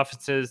 both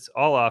offenses,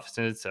 all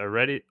offenses are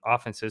ready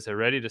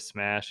to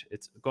smash.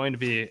 It's going to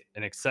be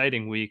an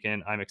exciting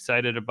weekend. I'm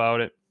excited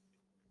about it.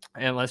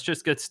 And let's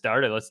just get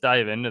started. Let's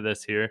dive into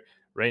this here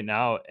right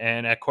now.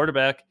 And at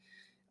quarterback,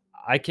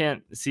 I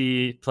can't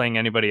see playing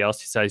anybody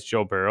else besides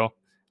Joe Burrow.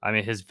 I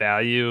mean, his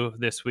value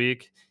this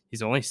week,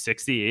 he's only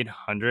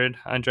 6,800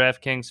 on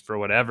DraftKings for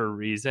whatever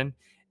reason.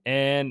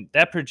 And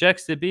that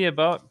projects to be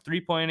about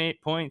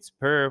 3.8 points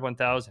per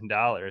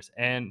 $1,000.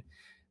 And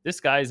this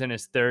guy's in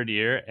his third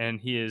year and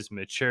he is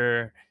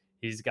mature.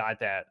 He's got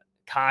that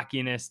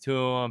cockiness to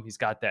him, he's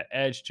got that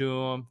edge to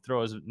him,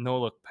 throws no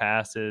look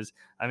passes.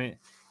 I mean,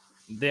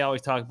 they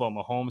always talk about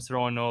Mahomes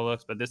throwing no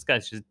looks, but this guy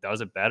just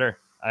does it better.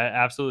 I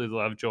absolutely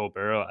love Joe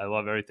Burrow. I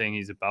love everything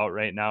he's about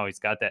right now. He's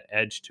got that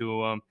edge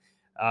to him.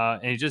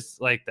 And he's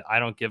just like the I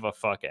don't give a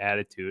fuck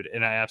attitude.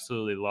 And I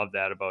absolutely love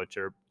that about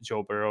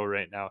Joe Burrow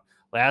right now.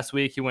 Last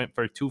week, he went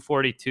for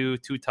 242,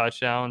 2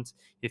 touchdowns.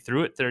 He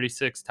threw it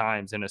 36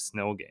 times in a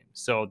snow game.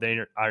 So they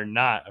are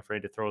not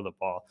afraid to throw the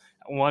ball.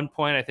 At one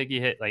point, I think he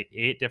hit like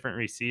 8 different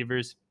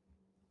receivers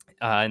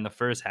in the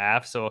first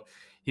half. So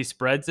he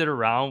spreads it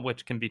around,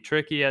 which can be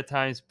tricky at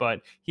times,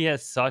 but he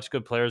has such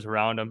good players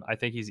around him. I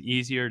think he's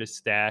easier to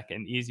stack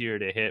and easier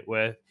to hit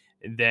with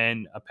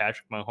than a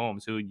Patrick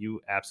Mahomes, who you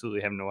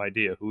absolutely have no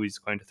idea who he's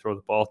going to throw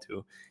the ball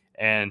to.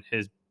 And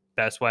his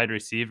best wide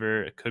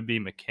receiver could be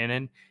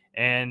McKinnon,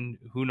 and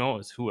who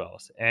knows who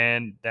else.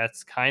 And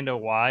that's kind of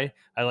why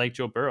I like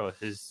Joe Burrow.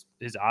 His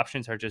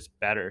options are just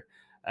better.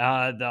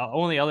 The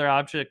only other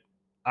option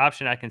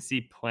I can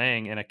see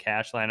playing in a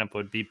cash lineup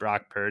would be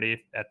Brock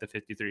Purdy at the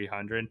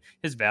 5,300.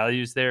 His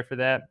value's there for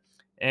that.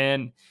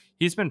 And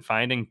he's been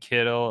finding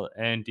Kittle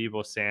and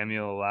Debo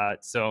Samuel a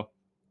lot. So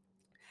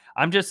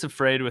I'm just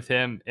afraid with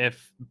him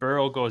if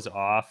Burrow goes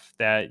off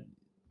that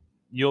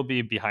you'll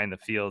be behind the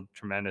field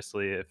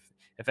tremendously if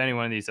any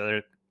one of these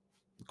other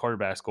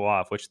quarterbacks go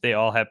off, which they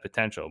all have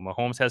potential.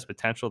 Mahomes has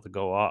potential to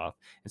go off,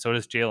 and so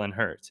does Jalen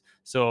Hurts.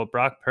 So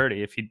Brock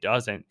Purdy, if he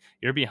doesn't,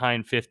 you're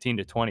behind 15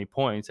 to 20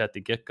 points at the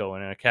get-go,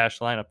 and in a cash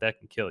lineup, that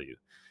can kill you.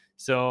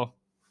 So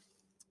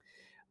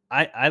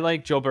I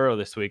like Joe Burrow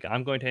this week.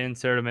 I'm going to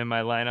insert him in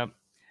my lineup,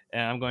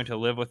 and I'm going to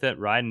live with it,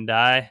 ride and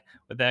die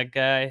with that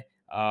guy.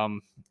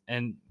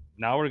 And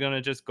now we're going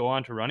to just go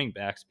on to running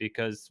backs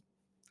because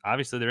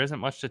obviously there isn't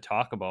much to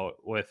talk about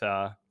with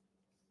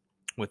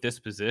this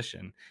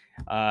position.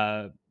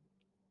 Uh,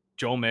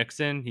 Joe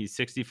Mixon, he's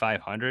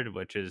 6,500,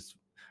 which is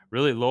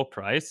really low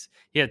price.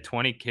 He had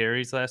 20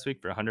 carries last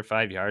week for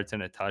 105 yards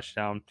and a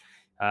touchdown.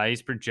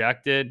 He's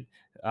projected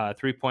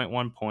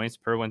 3.1 points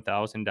per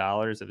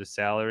 $1,000 of his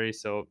salary.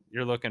 So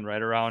you're looking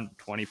right around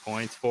 20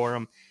 points for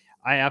him.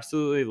 I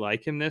absolutely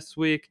like him this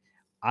week.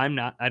 I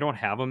don't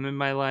have him in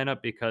my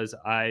lineup because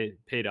I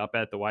paid up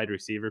at the wide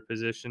receiver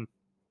position.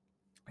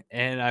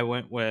 And I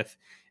went with,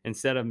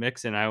 instead of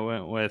Mixon, I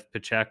went with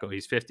Pacheco.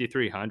 He's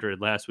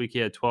 5,300. Last week he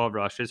had 12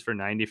 rushes for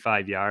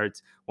 95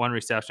 yards, 1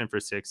 reception for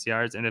 6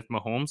 yards. And if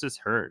Mahomes is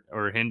hurt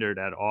or hindered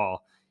at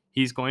all,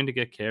 he's going to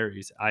get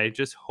carries. I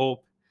just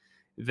hope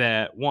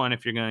that, one,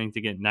 if you're going to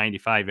get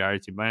 95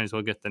 yards, you might as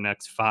well get the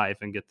next 5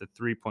 and get the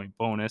 3-point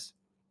bonus.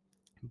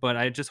 But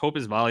I just hope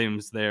his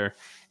volume's there.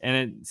 And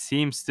it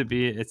seems to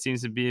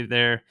be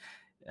there.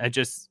 I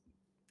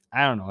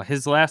don't know.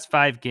 His last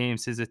 5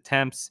 games, his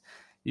attempts,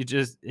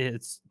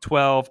 it's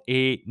 12,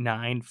 8,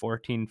 9,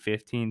 14,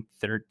 15,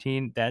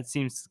 13. That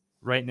seems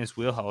right in his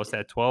wheelhouse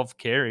at 12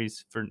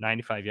 carries for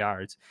 95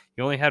 yards.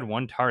 He only had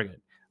 1 target.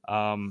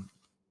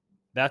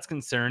 That's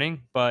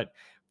concerning, but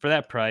for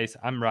that price,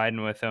 I'm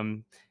riding with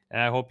him.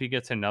 And I hope he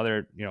gets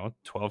another,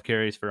 12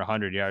 carries for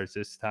 100 yards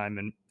this time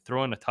and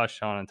throwing a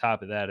touchdown on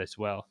top of that as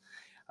well.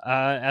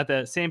 At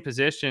the same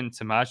position,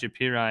 Samaje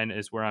Perine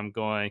is where I'm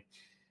going.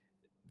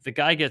 The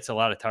guy gets a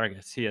lot of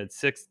targets. He had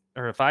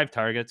 5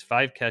 targets,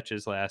 5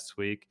 catches last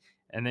week,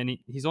 and then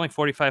he's only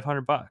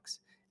 $4,500.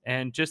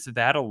 And just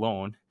that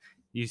alone,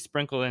 you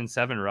sprinkle in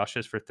 7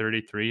 rushes for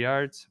 33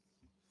 yards.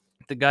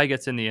 If the guy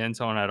gets in the end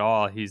zone at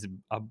all, he's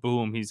a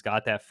boom. He's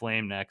got that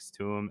flame next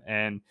to him,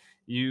 and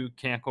you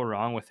can't go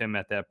wrong with him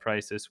at that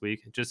price this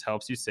week. It just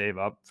helps you save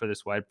up for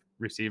this wide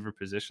receiver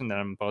position that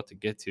I'm about to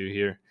get to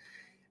here.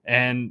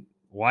 And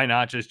why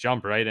not just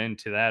jump right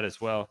into that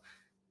as well?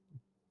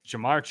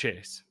 Jamar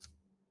Chase.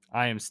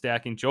 I am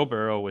stacking Joe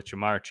Burrow with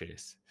Jamar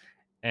Chase.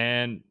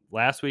 And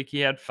last week he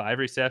had 5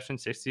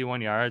 receptions,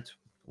 61 yards,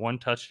 1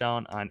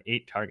 touchdown on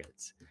 8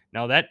 targets.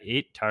 Now that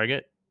 8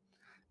 target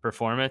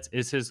performance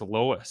is his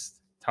lowest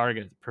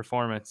target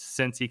performance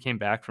since he came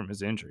back from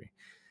his injury.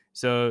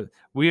 So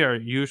we are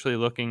usually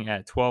looking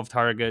at 12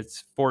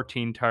 targets,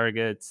 14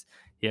 targets.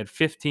 He had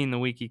 15 the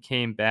week he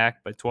came back,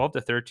 but 12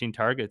 to 13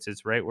 targets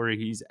is right where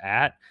he's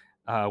at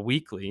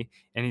weekly,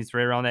 and he's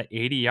right around that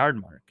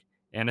 80-yard mark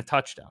and a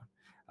touchdown.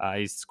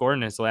 He's scored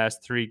in his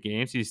last 3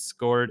 games. He's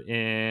scored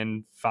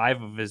in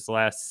 5 of his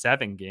last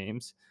 7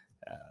 games.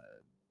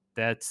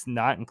 That's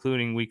not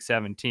including week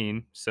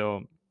 17.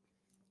 So,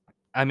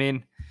 I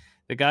mean,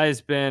 The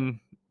guy's been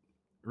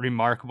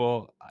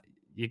remarkable.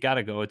 You got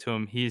to go to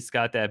him. He's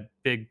got that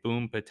big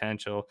boom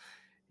potential.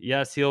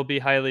 Yes, he'll be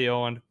highly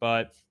owned,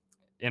 but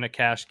in a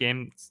cash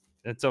game,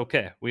 it's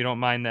okay. We don't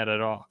mind that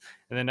at all.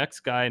 And the next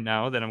guy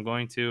now that I'm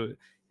going to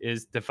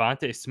is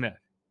Devontae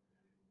Smith.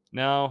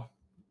 Now,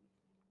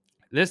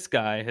 this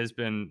guy has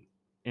been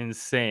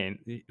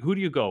insane. Who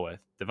do you go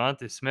with?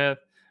 Devontae Smith,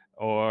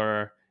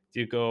 or do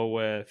you go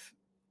with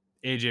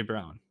AJ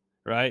Brown?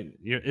 Right?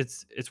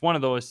 It's one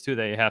of those two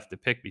that you have to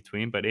pick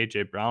between. But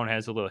AJ Brown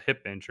has a little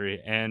hip injury,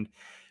 and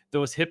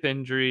those hip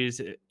injuries,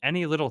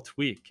 any little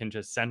tweak can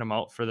just send him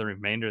out for the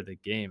remainder of the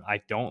game. I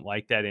don't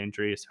like that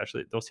injury,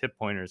 especially those hip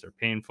pointers are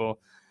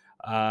painful.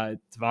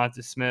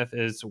 Devonta Smith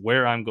is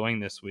where I'm going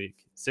this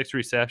week. 6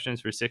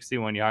 receptions for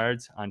 61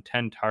 yards on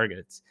 10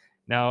 targets.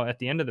 Now, at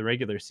the end of the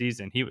regular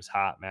season, he was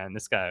hot, man.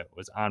 This guy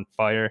was on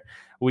fire.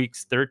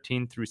 Weeks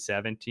 13 through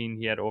 17,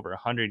 he had over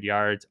 100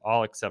 yards,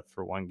 all except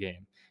for one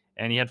game.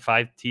 And he had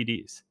 5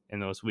 TDs in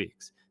those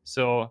weeks.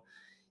 So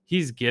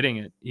he's getting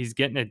it. He's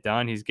getting it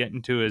done. He's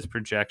getting to his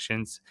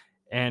projections,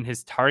 and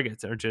his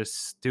targets are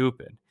just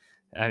stupid.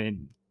 I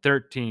mean,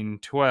 13,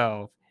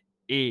 12,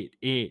 8,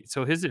 8.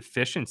 So his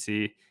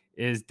efficiency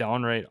is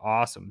downright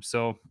awesome.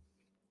 So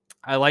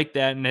I like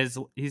that.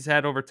 And he's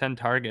had over 10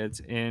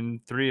 targets in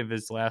 3 of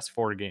his last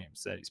 4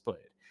 games that he's played.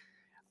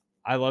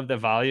 I love the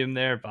volume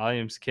there.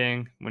 Volume's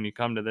king when you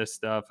come to this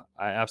stuff.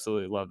 I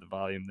absolutely love the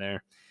volume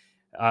there.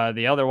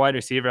 The other wide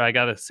receiver, I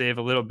got to save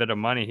a little bit of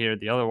money here.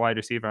 The other wide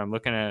receiver I'm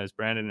looking at is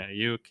Brandon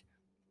Ayuk.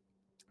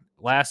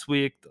 Last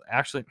week,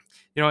 actually,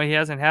 he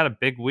hasn't had a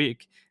big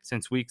week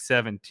since week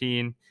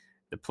 17.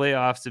 The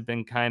playoffs have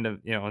been kind of,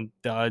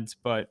 duds,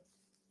 but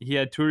he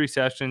had 2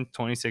 receptions,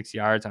 26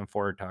 yards on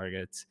 4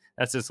 targets.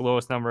 That's his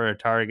lowest number of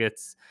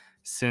targets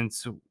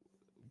since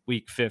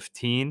week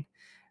 15.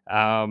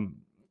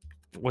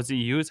 Was he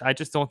used? I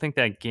just don't think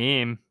that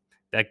game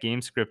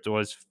script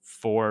was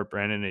for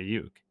Brandon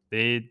Ayuk.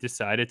 They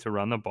decided to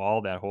run the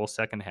ball that whole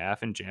second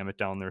half and jam it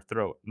down their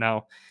throat.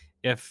 Now,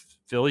 if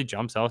Philly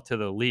jumps out to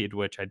the lead,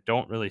 which I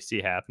don't really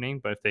see happening,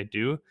 but if they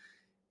do,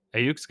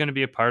 Ayuk's going to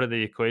be a part of the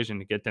equation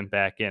to get them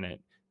back in it.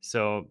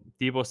 So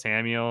Deebo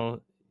Samuel,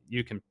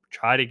 you can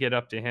try to get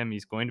up to him.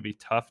 He's going to be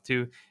tough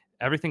to.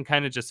 Everything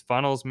kind of just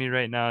funnels me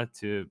right now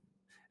to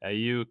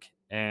Ayuk,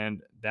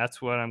 and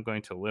that's what I'm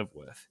going to live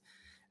with.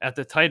 At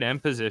the tight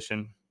end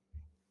position,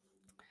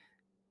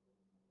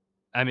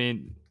 I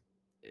mean,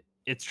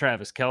 it's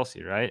Travis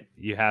Kelce, right?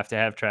 You have to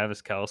have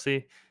Travis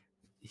Kelce.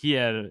 He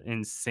had an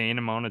insane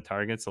amount of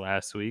targets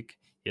last week.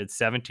 He had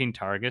 17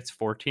 targets,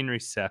 14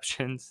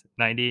 receptions,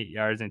 98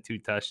 yards, and 2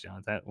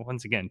 touchdowns. That,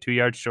 once again, 2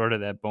 yards short of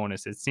that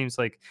bonus. It seems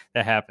like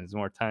that happens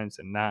more times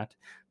than not,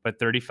 but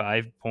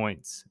 35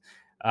 points.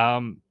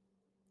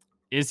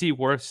 Is he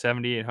worth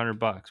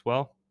 $7,800?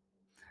 Well,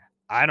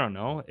 I don't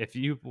know. If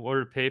you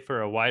were to pay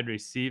for a wide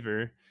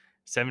receiver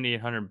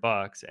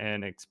 $7,800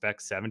 and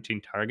expect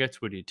 17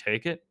 targets, would you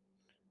take it?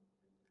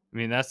 I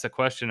mean, that's the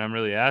question I'm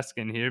really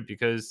asking here,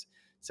 because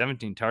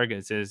 17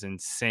 targets is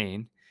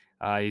insane.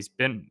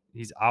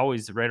 He's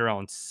always right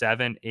around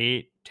 7,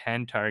 8,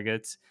 10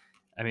 targets.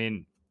 I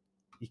mean,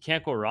 you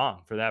can't go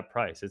wrong for that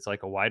price. It's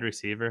like a wide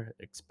receiver.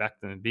 Expect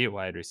them to be a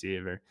wide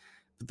receiver.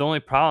 But the only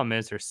problem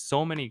is there's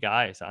so many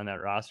guys on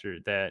that roster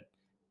that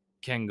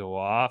can go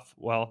off.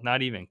 Well,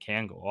 not even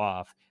can go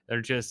off. They're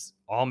just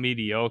all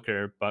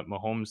mediocre, but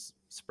Mahomes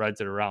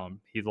spreads it around.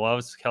 He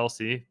loves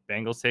Kelce.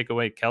 Bengals take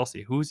away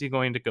Kelce. Who's he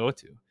going to go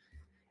to?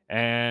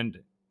 And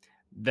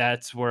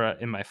that's where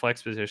in my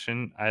flex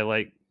position, I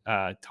like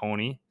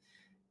Tony.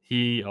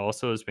 He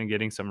also has been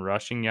getting some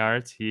rushing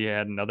yards. He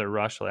had another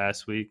rush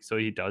last week, so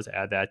he does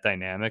add that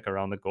dynamic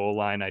around the goal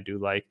line. I do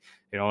like,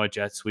 a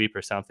jet sweep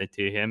or something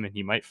to him, and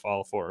he might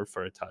fall forward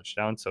for a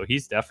touchdown. So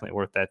he's definitely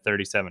worth that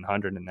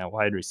 3,700 in that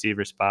wide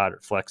receiver spot or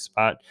flex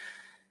spot.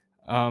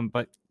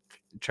 But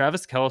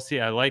Travis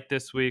Kelce, I like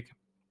this week.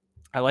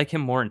 I like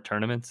him more in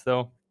tournaments,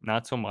 though,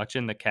 not so much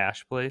in the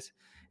cash plays.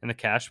 In the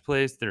cash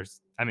plays,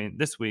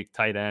 this week,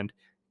 tight end,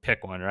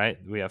 pick one, right?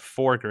 We have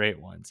 4 great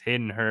ones: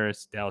 Hayden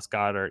Hurst, Dallas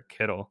Goedert,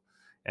 Kittle,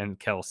 and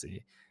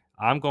Kelce.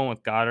 I'm going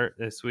with Goddard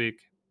this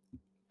week.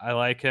 I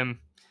like him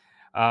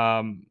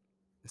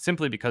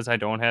simply because I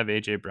don't have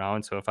A.J.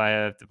 Brown. So if I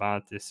have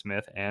Devonta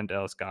Smith and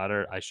Dallas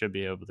Goedert, I should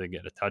be able to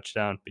get a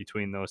touchdown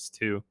between those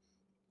two.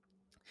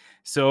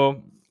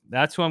 So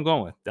that's who I'm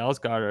going with. Dallas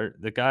Goedert.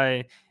 The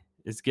guy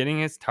is getting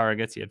his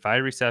targets. He had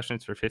 5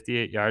 receptions for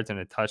 58 yards and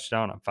a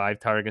touchdown on 5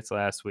 targets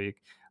last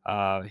week.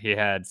 He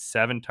had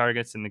 7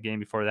 targets in the game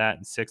before that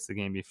and 6 the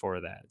game before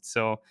that.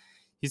 So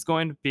he's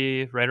going to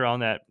be right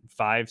around that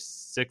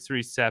 5-6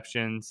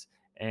 receptions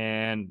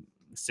and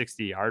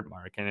 60-yard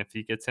mark. And if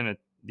he gets in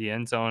the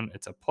end zone,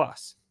 it's a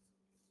plus.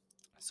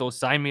 So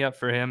sign me up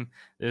for him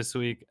this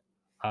week.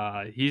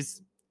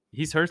 He's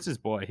Hurst's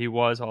boy. He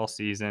was all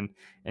season,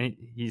 and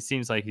he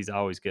seems like he's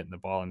always getting the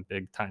ball in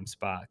big time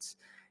spots.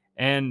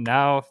 And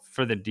now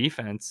for the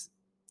defense,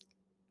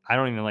 I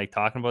don't even like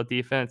talking about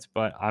defense,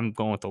 but I'm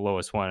going with the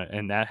lowest one,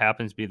 and that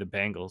happens to be the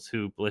Bengals,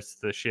 who blitzed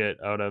the shit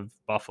out of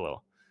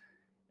Buffalo.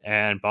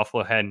 and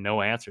Buffalo had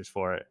no answers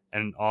for it.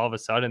 And all of a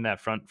sudden,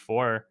 that front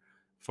four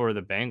for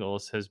the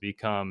Bengals has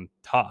become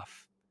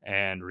tough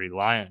and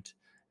reliant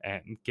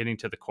and getting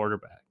to the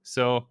quarterback.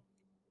 So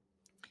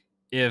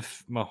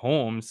if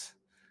Mahomes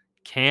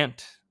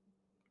can't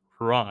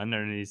run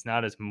and he's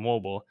not as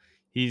mobile,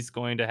 he's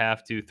going to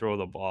have to throw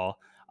the ball.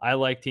 I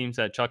like teams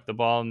that chuck the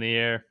ball in the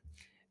air,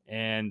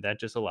 and that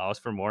just allows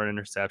for more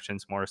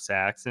interceptions, more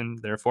sacks,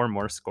 and therefore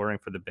more scoring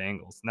for the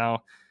Bengals.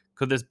 Now,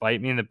 could this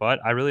bite me in the butt?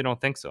 I really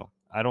don't think so.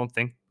 I don't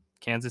think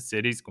Kansas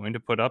City's going to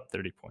put up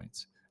 30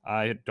 points.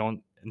 I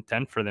don't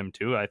intend for them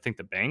to. I think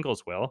the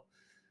Bengals will.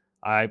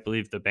 I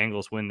believe the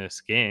Bengals win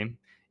this game,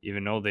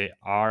 even though they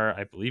are,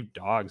 I believe,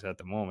 dogs at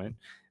the moment.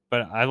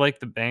 But I like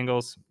the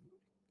Bengals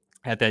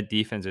at that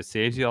defense. It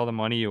saves you all the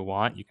money you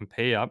want. You can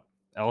pay up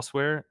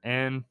elsewhere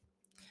and,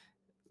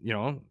 you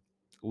know,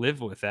 live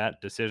with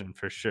that decision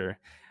for sure.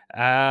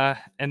 And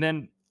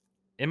then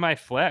in my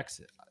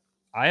flex,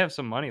 I have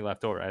some money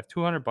left over. I have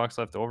 $200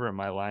 left over in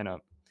my lineup.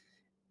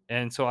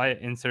 And so I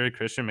inserted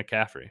Christian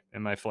McCaffrey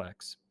in my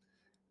flex.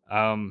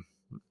 Um,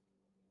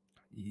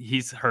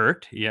 he's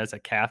hurt. He has a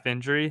calf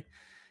injury.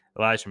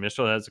 Elijah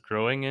Mitchell has a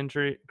groin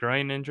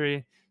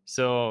injury.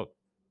 So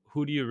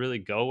who do you really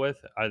go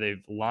with? Are they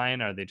lying?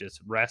 Are they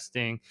just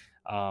resting?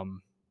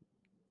 Um,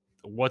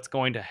 what's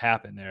going to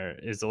happen there?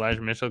 Is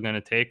Elijah Mitchell going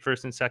to take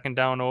first and second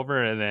down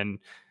over, and then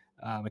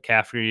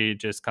McCaffrey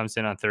just comes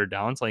in on third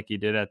downs like he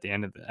did at the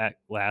end of that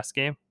last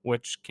game,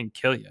 which can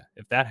kill you.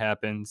 If that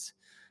happens,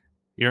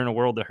 you're in a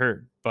world of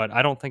hurt. But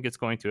I don't think it's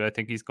going to. I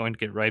think he's going to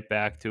get right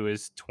back to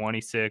his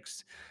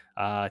 26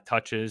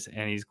 touches,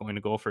 and he's going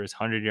to go for his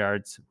 100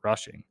 yards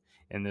rushing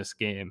in this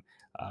game.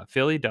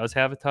 Philly does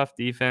have a tough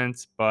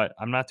defense, but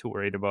I'm not too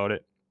worried about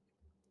it.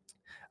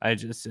 I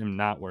just am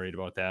not worried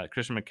about that.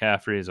 Christian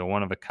McCaffrey is a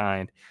one of a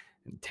kind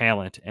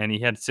talent, and he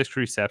had 6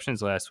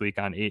 receptions last week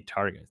on 8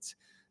 targets.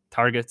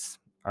 Targets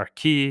are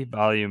key,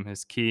 volume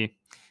is key.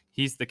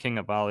 He's the king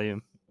of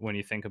volume when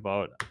you think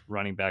about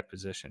running back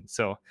position.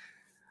 So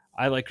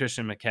I like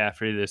Christian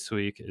McCaffrey this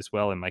week as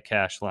well in my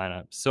cash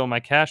lineup. So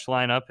my cash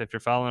lineup, if you're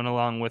following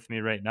along with me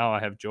right now, I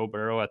have Joe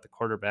Burrow at the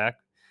quarterback.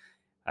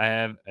 I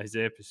have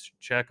Isaiah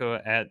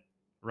Pacheco at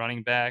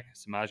running back,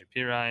 Samaje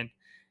Perine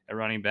at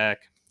running back.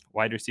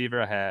 Wide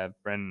receiver, I have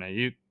Brandon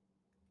Ayuk,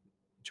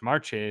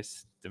 Jamar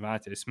Chase,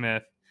 Devontae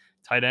Smith,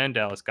 tight end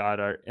Dallas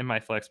Goedert. In my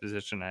flex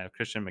position, I have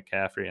Christian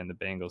McCaffrey and the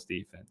Bengals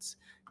defense.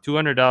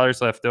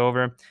 $200 left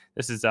over.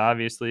 This is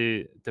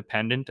obviously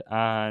dependent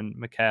on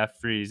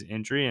McCaffrey's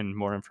injury and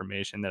more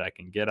information that I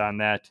can get on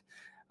that.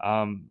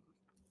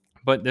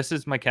 But this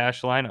is my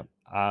cash lineup.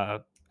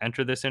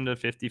 Enter this into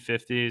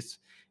 50-50s.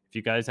 If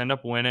you guys end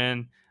up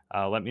winning,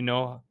 let me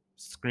know.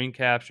 Screen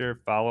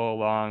capture, follow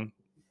along,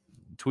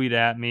 tweet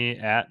at me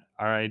at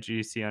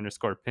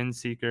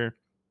RIGC_pinseeker.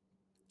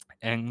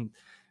 And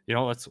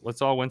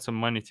let's all win some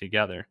money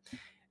together.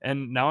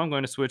 And now I'm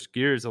going to switch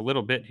gears a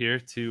little bit here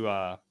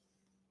to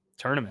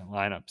tournament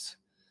lineups.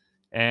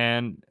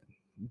 And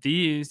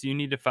these, you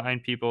need to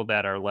find people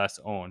that are less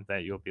owned,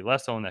 that you'll be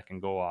less owned, that can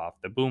go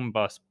off the boom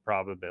bust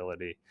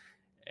probability.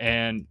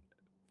 And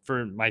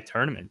for my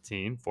tournament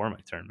team,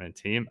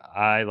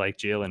 I like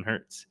Jalen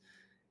Hurts.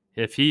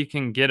 If he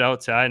can get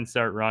outside and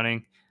start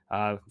running,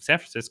 San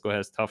Francisco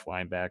has tough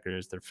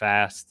linebackers. They're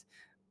fast,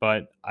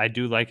 but I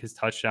do like his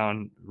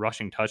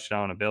rushing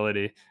touchdown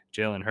ability.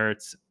 Jalen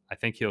Hurts, I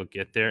think he'll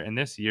get there. And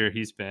this year,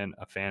 he's been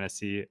a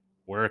fantasy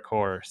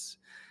workhorse.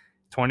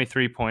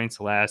 23 points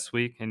last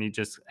week, and he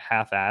just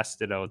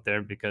half-assed it out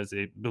there because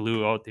they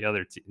blew out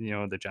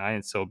the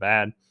Giants so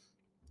bad.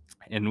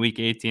 In week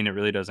 18, it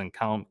really doesn't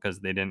count because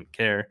they didn't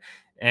care.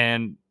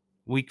 And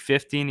week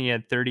 15, he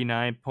had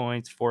 39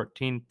 points,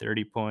 14,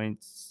 30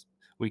 points.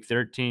 Week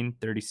 13,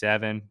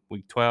 37.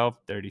 Week 12,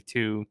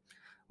 32.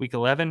 Week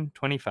 11,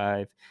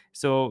 25.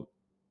 So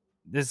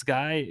this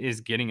guy is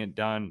getting it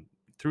done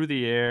through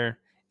the air,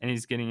 and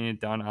he's getting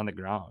it done on the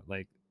ground.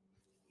 Like,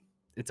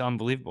 it's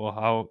unbelievable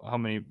how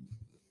many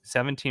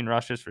 17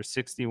 rushes for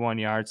 61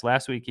 yards.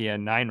 Last week, he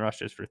had 9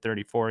 rushes for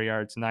 34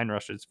 yards, 9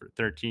 rushes for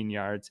 13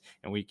 yards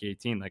in week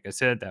 18. Like I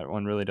said, that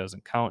one really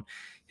doesn't count.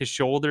 His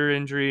shoulder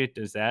injury,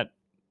 does that,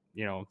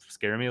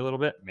 scare me a little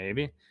bit?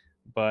 Maybe.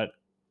 But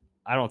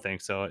I don't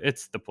think so.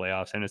 It's the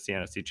playoffs and it's the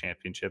NFC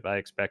Championship. I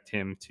expect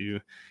him to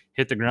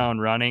hit the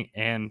ground running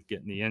and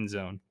get in the end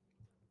zone.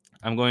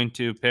 I'm going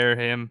to pair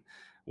him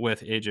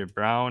with AJ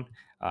Brown.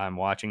 I'm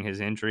watching his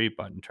injury,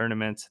 but in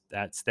tournaments,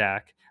 that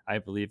stack I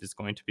believe is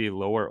going to be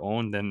lower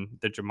owned than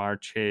the Jamar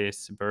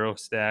Chase Burrow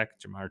stack,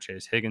 Jamar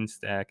Chase Higgins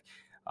stack.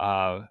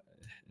 I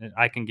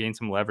can gain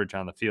some leverage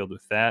on the field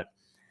with that.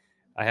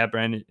 I have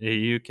Brandon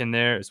Ayuk in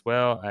there as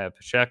well. I have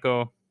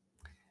Pacheco,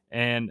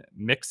 and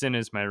Mixon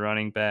is my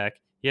running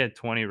back. He had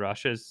 20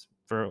 rushes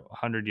for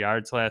 100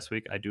 yards last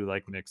week. I do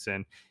like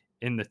Mixon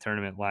in the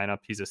tournament lineup.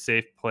 He's a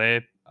safe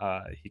play.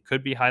 He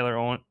could be highly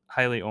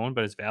owned,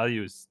 but his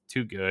value is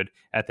too good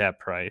at that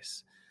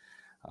price.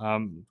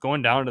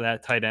 Going down to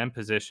that tight end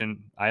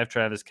position, I have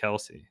Travis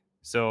Kelce.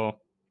 So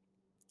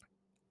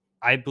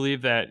I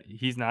believe that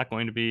he's not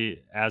going to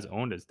be as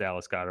owned as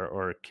Dallas Goedert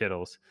or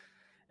Kittles.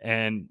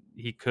 and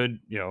he could,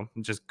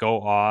 just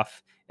go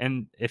off.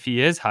 And if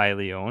he is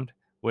highly owned,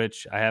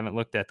 which I haven't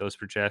looked at those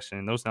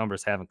projections, those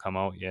numbers haven't come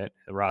out yet,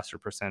 the roster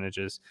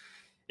percentages.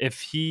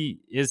 If he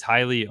is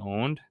highly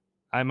owned,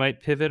 I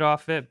might pivot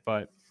off it,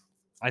 but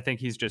I think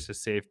he's just a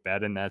safe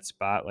bet in that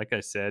spot. Like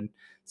I said,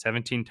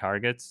 17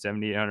 targets,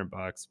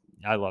 $7,800.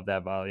 I love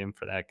that volume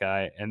for that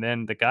guy. And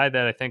then the guy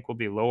that I think will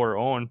be lower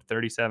owned,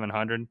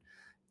 3,700,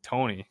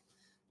 Tony,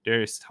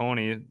 Darius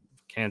Tony,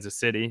 Kansas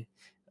City.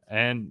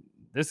 And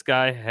this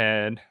guy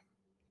had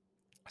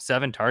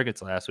 7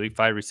 targets last week,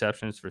 5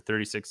 receptions for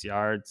 36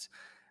 yards.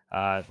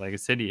 Like I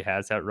said, he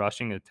has that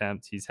rushing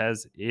attempt. He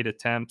has 8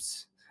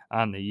 attempts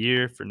on the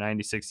year for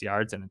 96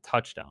 yards and a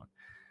touchdown.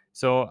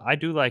 So I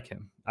do like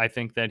him. I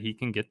think that he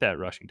can get that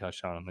rushing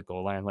touchdown on the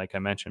goal line, like I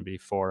mentioned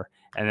before.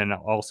 And then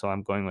also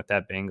I'm going with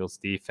that Bengals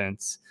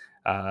defense.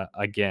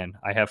 Again,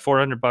 I have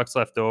 $400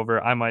 left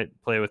over. I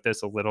might play with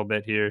this a little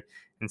bit here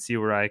and see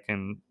where I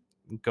can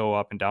go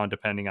up and down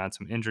depending on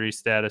some injury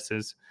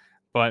statuses.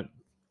 But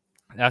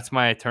that's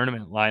my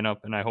tournament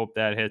lineup, and I hope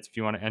that hits. If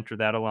you want to enter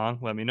that along,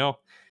 let me know.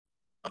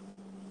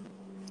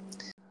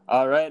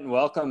 All right, and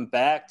welcome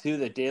back to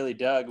the Daily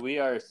Doug. We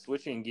are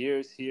switching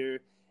gears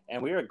here,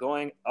 and we are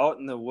going out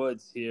in the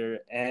woods here,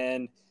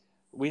 and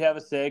we have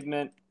a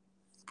segment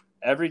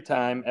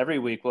every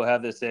week we'll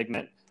have this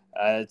segment.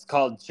 It's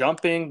called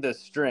Jumping the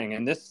String,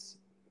 and this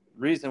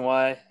reason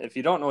why, if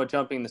you don't know what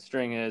jumping the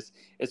string is,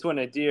 it's when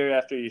a deer,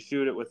 after you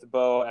shoot at it with a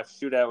bow,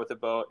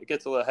 it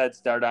gets a little head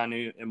start on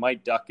you. It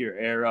might duck your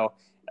arrow.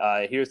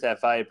 Here's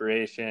that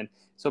vibration.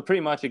 So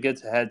pretty much it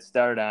gets a head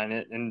start on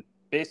it, and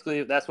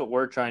basically that's what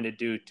we're trying to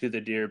do to the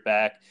deer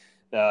back.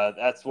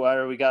 That's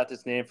where we got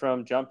this name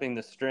from. Jumping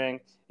the String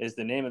is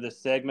the name of this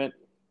segment.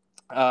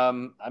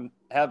 I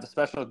have a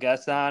special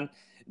guest on.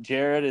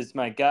 Jared is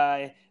my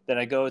guy that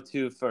I go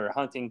to for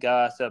hunting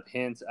gossip,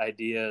 hints,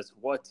 ideas,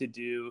 what to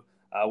do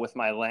with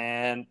my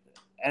land,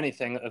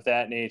 anything of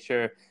that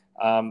nature,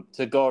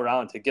 to go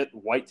around to get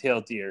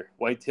white-tailed deer.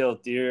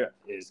 White-tailed deer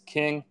is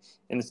king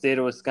in the state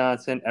of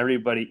Wisconsin.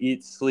 Everybody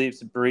eats,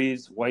 sleeps,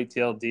 breathes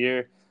white-tailed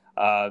deer.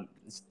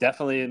 It's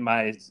definitely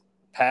my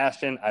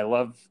passion. I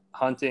love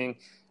hunting.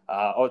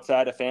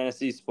 Outside of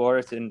fantasy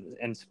sports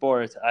and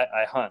sports,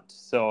 I hunt.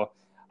 So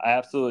I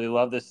absolutely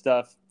love this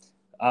stuff.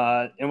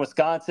 In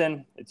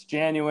Wisconsin, it's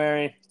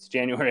January. It's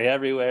January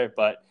everywhere,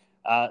 but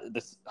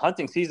the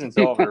hunting season's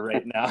over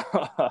right now.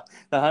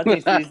 The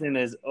hunting season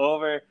is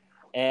over,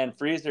 and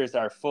freezers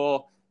are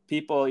full.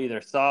 People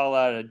either saw a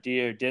lot of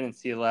deer, didn't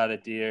see a lot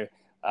of deer.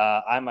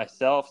 I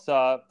myself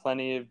saw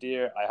plenty of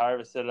deer. I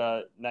harvested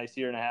a nice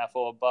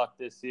 1.5-year-old buck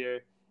this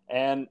year,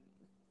 and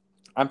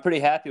I'm pretty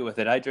happy with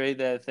it. I drove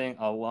that thing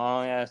a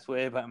long-ass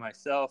way by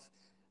myself,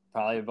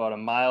 probably about a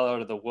mile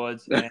out of the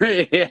woods, and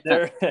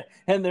there's a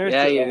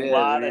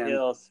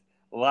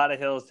lot of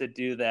hills to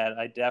do that.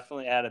 I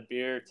definitely had a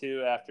beer or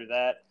two after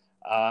that,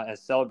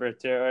 as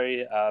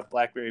celebratory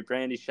blackberry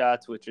brandy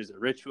shots, which is a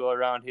ritual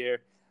around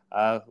here,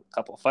 a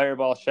couple of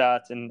fireball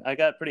shots, and I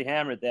got pretty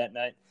hammered that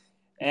night.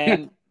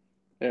 And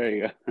there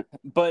you go.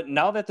 But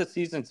now that the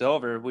season's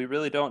over, we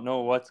really don't know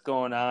what's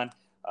going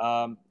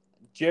on.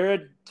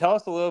 Jared, tell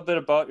us a little bit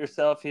about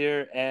yourself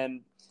here, and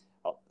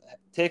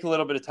take a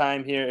little bit of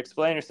time here.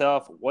 Explain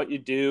yourself, what you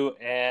do,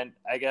 and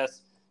I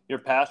guess your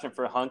passion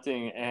for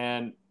hunting,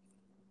 and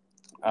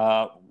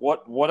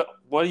what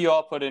do you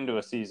all put into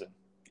a season?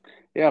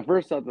 Yeah,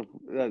 first off,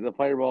 the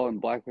fireball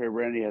and blackberry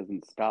brandy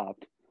hasn't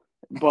stopped,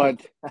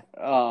 but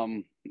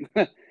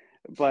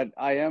but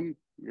I am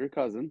your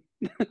cousin.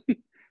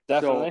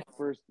 Definitely.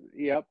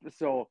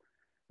 So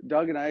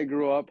Doug and I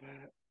grew up in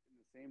the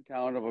same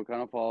town of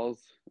O'Connell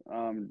Falls.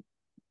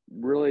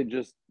 Really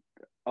just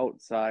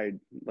outside.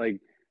 Like,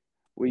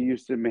 we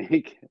used to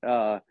make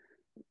hunt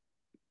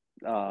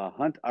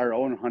our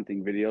own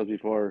hunting videos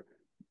before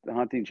the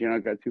hunting channel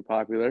got too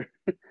popular,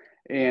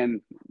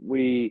 and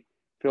we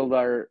filled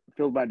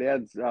my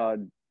dad's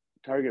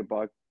target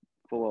buck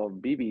full of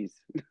BBs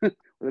with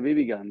the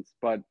BB guns.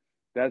 But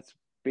that's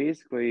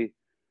basically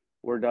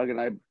where Doug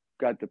and I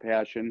got the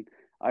passion.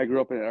 I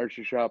grew up in an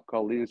archery shop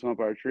called Lena Swamp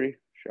Archery,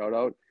 shout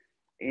out,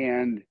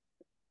 and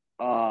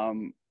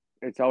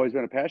it's always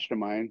been a passion of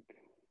mine.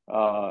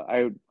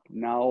 I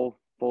now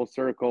full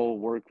circle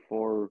work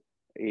for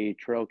a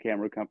trail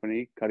camera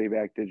company,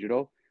 Cuttyback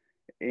Digital,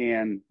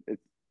 and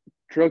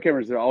trail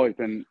cameras have always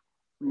been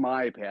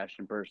my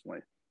passion personally.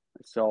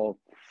 So,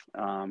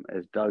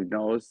 as Doug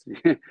knows,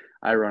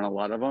 I run a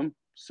lot of them.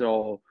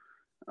 So,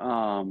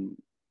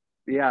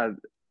 yeah,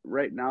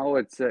 right now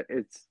it's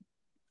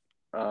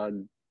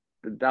the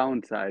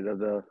downside of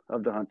the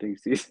hunting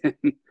season.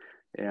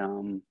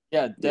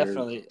 Yeah,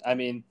 definitely. I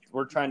mean,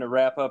 we're trying to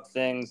wrap up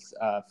things,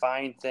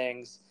 find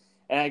things,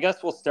 and I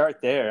guess we'll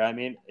start there. I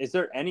mean, is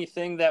there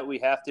anything that we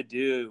have to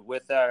do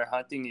with our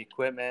hunting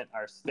equipment,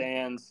 our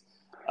stands,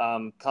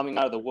 coming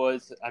out of the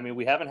woods? I mean,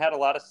 we haven't had a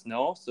lot of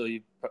snow, so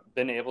you've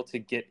been able to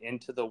get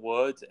into the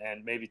woods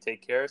and maybe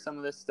take care of some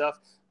of this stuff.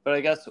 But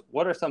I guess,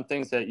 what are some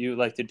things that you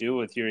like to do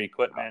with your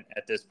equipment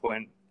at this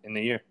point in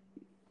the year?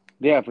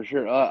 Yeah, for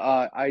sure.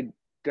 I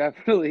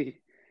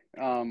definitely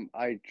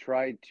I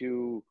try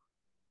to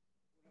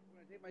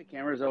when I take my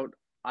cameras out,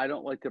 I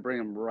don't like to bring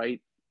them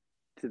right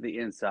to the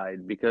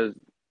inside because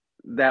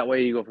that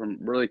way you go from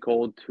really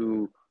cold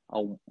to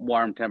a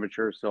warm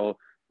temperature. So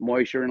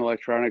moisture and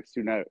electronics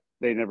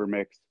they never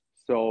mix.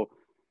 So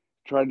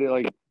try to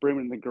like bring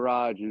them in the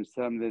garage and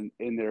set them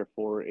in there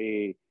for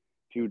a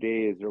few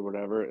days or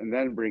whatever, and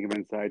then bring them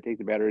inside. Take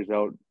the batteries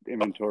out,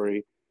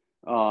 inventory.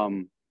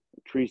 Um,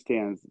 Tree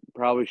stands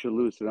probably should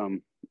loosen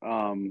them.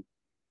 Yeah.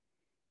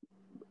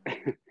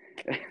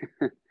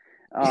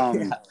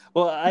 um,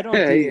 Well, I don't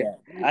do yeah.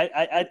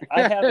 that.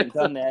 I haven't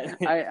done that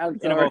I'm in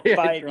sorry. about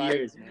 5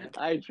 years, man.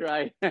 I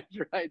tried. I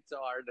tried so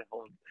hard to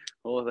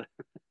hold it.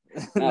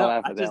 I'll No,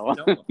 laugh I at that just one.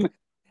 don't.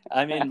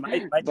 I mean, my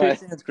tree but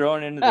stand's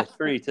growing into the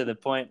tree to the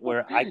point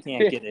where I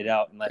can't get it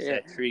out unless yeah,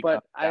 that tree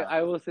but comes down.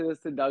 I will say this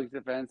to Doug's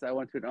defense. I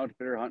went to an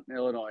outfitter hunt in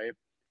Illinois,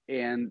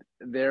 and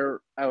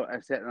I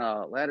sat in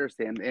a ladder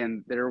stand,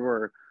 and there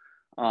were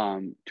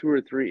 2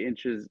 or 3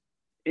 inches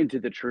into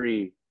the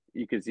tree.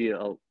 You could see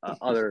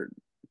other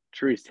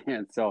tree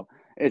stands, so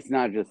it's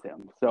not just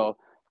him. So,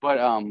 but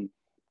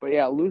but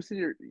yeah,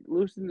 loosen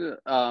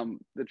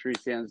the tree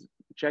stands.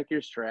 Check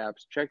your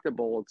straps. Check the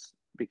bolts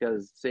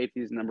because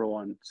safety is number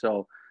one.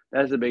 So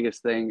that's the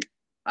biggest thing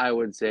I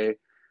would say.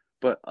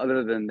 But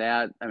other than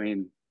that, I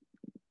mean,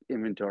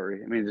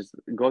 inventory. I mean, just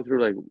go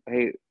through like,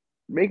 hey,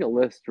 make a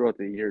list throughout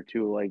the year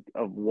too, like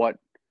of what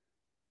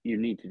you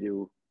need to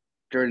do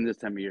during this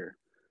time of year.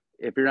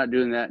 If you're not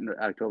doing that in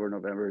October,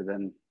 November,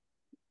 then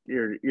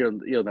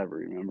you'll never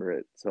remember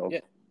it. So Yeah,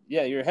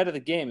 yeah, you're ahead of the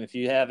game if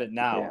you have it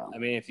now. yeah, I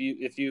mean, if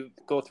you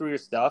go through your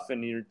stuff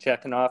and you're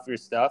checking off your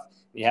stuff,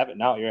 you have it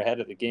now. You're ahead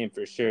of the game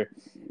for sure.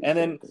 And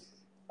then, exactly.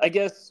 I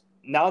guess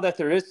now that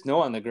there is snow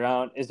on the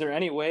ground, is there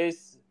any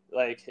ways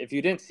like if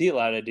you didn't see a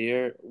lot of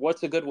deer,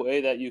 what's a good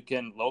way that you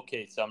can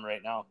locate some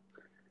right now?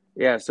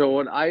 Yeah. So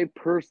what I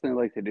personally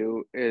like to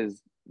do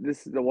is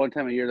this is the one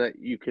time of year that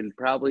you can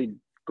probably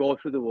go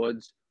through the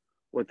woods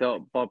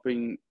without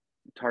bumping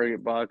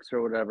target bucks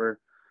or whatever.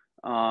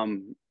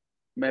 Um,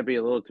 Maybe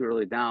a little too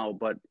early now,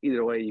 but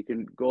either way, you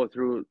can go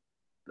through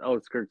the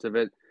outskirts of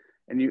it.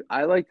 And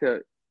I like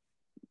to,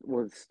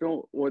 with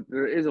snow,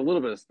 there is a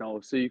little bit of snow,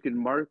 so you can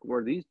mark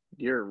where these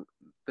deer,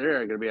 they're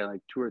going to be on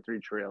like 2 or 3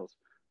 trails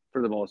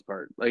for the most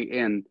part. Like,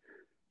 and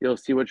you'll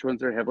see which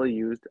ones are heavily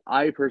used.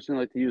 I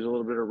personally like to use a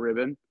little bit of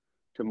ribbon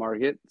to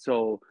mark it.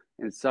 So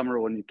in summer,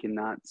 when you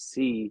cannot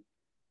see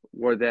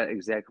where that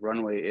exact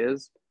runway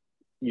is,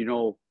 you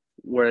know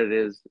where it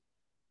is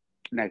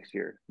next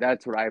year.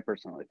 That's what I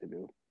personally like to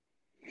do.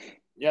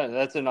 Yeah,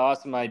 that's an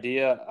awesome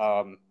idea.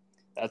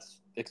 That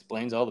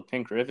explains all the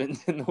pink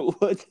ribbons in the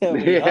woods that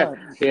we yeah, hunt.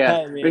 yeah.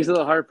 I Makes it mean, a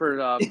little hard for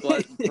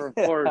blood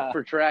yeah.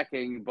 for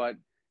tracking, but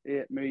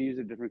maybe use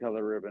a different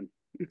color ribbon.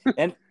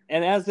 And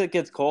as it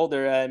gets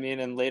colder, I mean,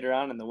 and later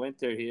on in the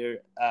winter here,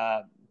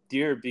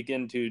 deer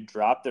begin to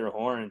drop their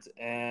horns.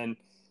 And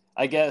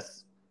I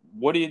guess,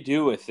 what do you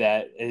do with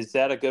that? Is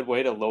that a good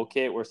way to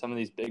locate where some of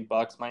these big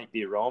bucks might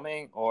be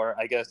roaming? Or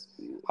I guess,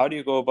 how do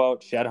you go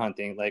about shed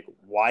hunting? Like,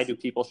 why do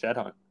people shed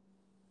hunt?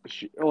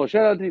 Well,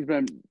 shout out to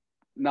been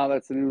now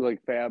that's the new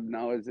like fab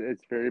now is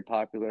it's very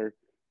popular.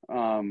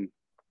 Um,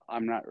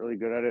 I'm not really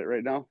good at it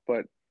right now,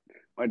 but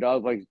my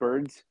dog likes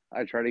birds.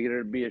 I try to get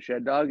her to be a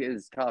shed dog.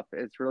 It's tough.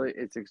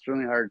 It's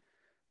extremely hard.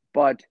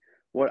 But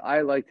what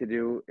I like to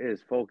do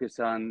is focus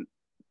on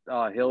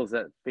hills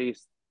that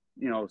face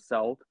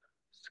south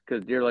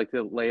because deer like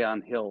to lay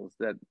on hills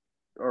that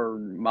or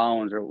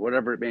mounds or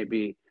whatever it may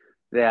be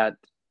that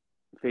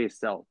face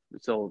south.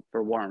 So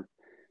for warmth.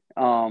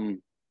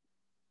 Um,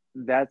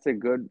 that's a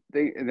good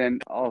thing. And then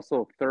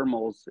also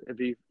thermals.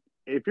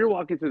 If you're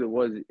walking through the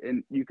woods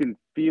and you can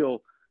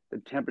feel the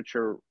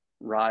temperature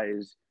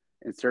rise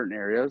in certain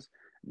areas,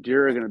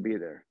 deer are going to be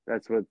there.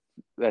 That's what's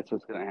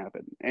going to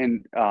happen.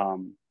 And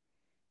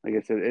like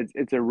I said,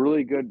 it's a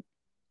really good.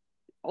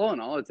 All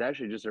in all, it's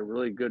actually just a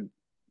really good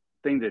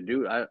thing to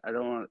do. I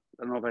don't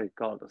know if I could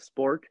call it a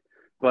sport,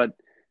 but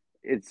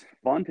it's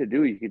fun to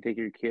do. You can take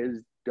your kids,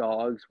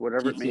 dogs,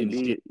 whatever it Keeps may you in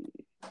be. shape.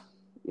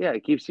 Yeah,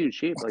 it keeps you in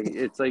shape. Like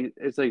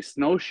it's like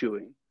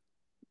snowshoeing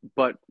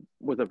but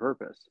with a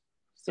purpose.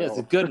 Yeah, it's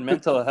a So good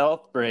mental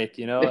health break,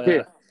 you know.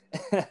 it,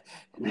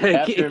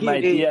 After my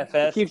it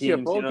DFS keeps you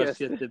teams, focused.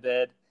 shit the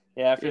bed.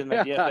 Yeah, after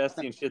my Yeah,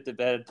 DFS team shit the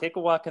bed, take a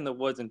walk in the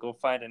woods and go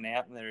find a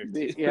nap in there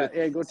too. yeah,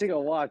 yeah. Go take a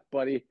walk,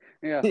 buddy.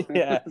 Yeah,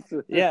 Yeah,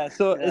 yeah.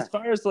 So yeah, as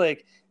far as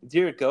like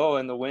deer go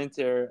in the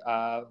winter,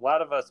 a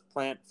lot of us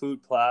plant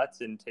food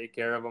plots and take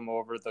care of them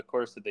over the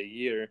course of the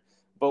year.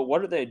 But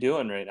what are they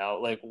doing right now?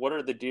 Like, what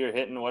are the deer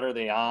hitting? What are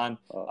they on?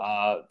 uh,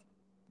 Uh,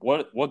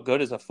 what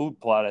good is a food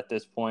plot at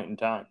this point in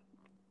time?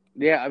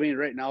 yeah. I mean,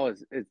 right now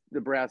it's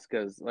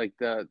Nebraska's like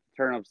the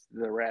turnips,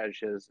 the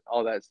radishes,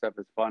 all that stuff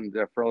is fun.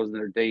 They're frozen.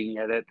 They're digging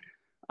at it.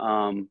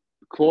 Um,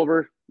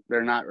 Clover,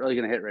 they're not really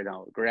gonna hit right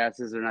now.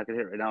 Grasses, they're not gonna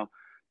hit right now.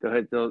 They'll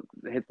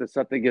hit the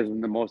stuff that gives them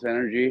the most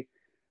energy.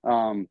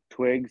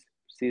 Twigs,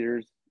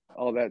 cedars,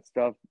 all that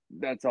stuff.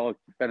 That's all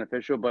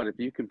beneficial. But if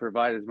you can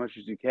provide as much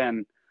as you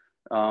can,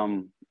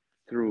 um,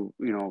 through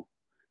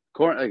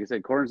corn, like I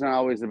said, corn's not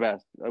always the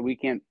best. We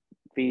can't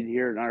feed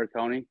here in our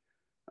county,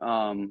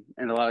 and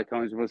a lot of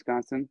counties in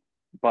Wisconsin.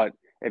 But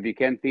if you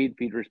can feed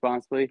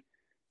responsibly.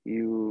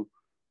 You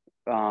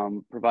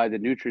provide the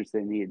nutrients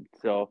they need.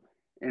 So,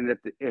 and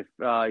if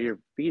you're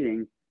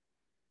feeding,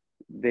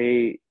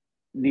 they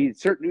need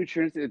certain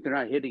nutrients. If they're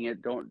not hitting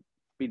it, don't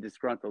be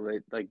disgruntled.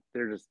 They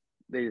just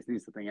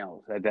need something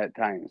else at that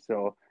time.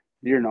 So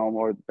you know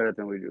more better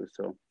than we do.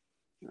 So,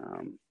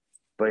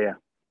 but yeah,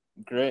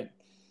 Great.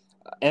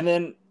 And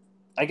then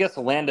I guess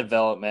land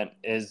development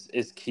is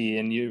key.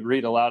 And you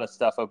read a lot of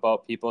stuff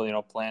about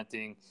people,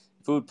 planting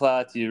food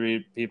plots. You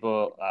read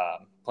people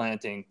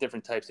planting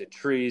different types of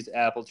trees,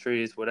 apple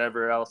trees,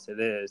 whatever else it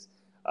is.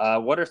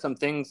 What are some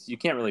things you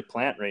can't really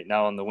plant right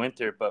now in the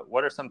winter, but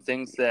what are some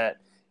things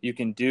that you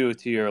can do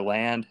to your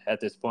land at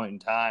this point in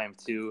time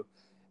to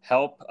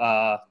help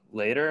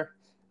later?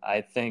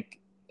 I think,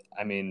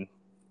 I mean,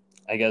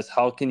 I guess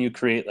how can you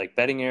create like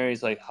bedding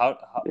areas? Like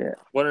yeah,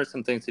 what are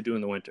some things to do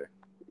in the winter?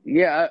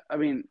 yeah. I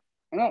mean,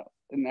 I'm not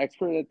an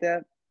expert at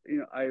that.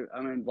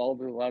 I'm involved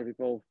with a lot of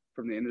people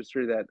from the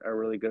industry that are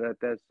really good at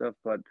that stuff.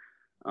 But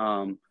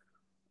um,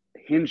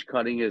 hinge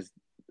cutting is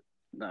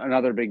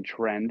another big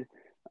trend.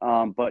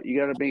 But you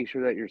got to make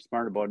sure that you're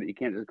smart about it. You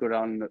can't just go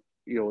down,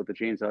 with the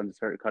chainsaw and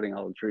start cutting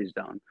all the trees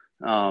down.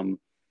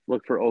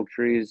 Look for oak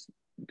trees.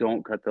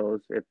 Don't cut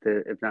those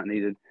if not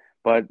needed.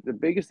 But the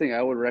biggest thing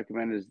I would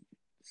recommend is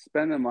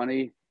spend the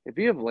money. If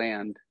you have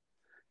land,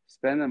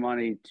 spend the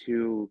money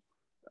to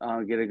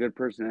get a good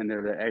person in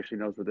there that actually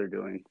knows what they're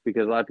doing.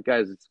 Because a lot of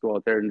guys just go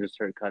out there and just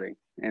start cutting,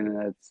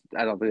 and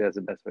I don't think that's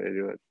the best way to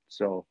do it.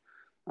 So,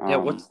 Yeah,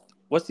 um,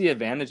 what's the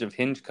advantage of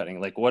hinge cutting?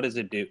 Like, what does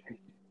it do?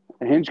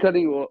 hinge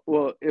cutting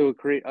will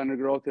create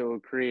undergrowth. It will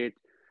create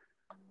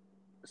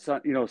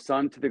sun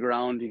to the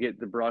ground. You get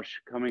the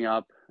brush coming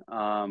up,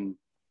 and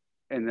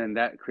then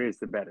that creates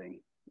the bedding.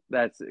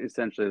 That's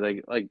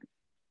essentially like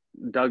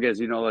Doug, as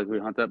you know, like we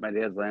hunt up my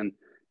dad's land.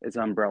 It's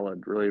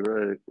umbrellaed really,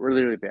 really,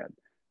 really, really bad.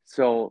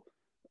 So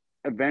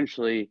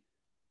eventually,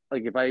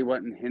 like if I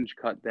went and hinge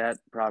cut that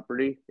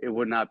property, it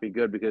would not be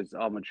good because it's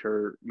all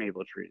mature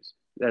maple trees.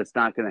 That's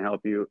not going to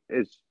help you.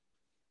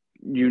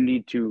 You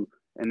need to,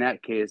 in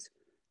that case,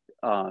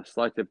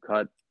 selective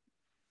cut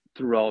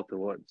throughout the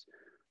woods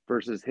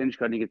versus hinge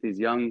cutting. You get these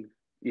young,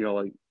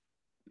 like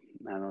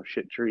I don't know,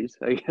 shit trees,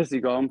 I guess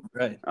you call them.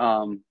 Right.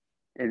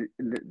 And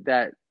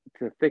that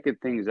to thicken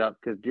things up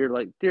because deer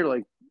like,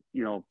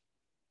 you know,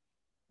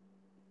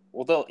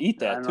 Well, they'll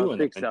eat I that don't know, too in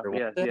the thick stuff. winter,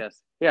 won't Yes, they?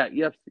 yes,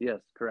 yeah,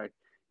 yes, correct.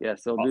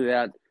 Yes, they'll Oh, do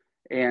that,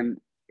 and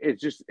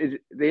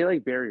they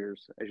like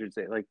barriers, I should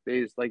say. Like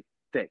they just like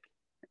thick,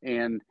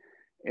 and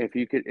if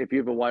you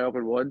have a wide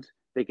open woods,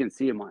 they can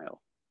see a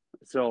mile.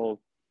 So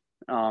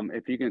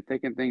if you can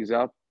thicken things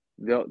up,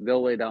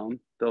 they'll lay down.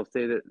 They'll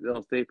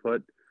stay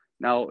put.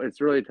 Now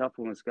it's really tough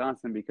in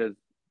Wisconsin because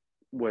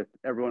with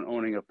everyone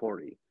owning a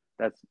 40,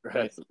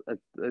 right.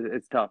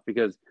 it's tough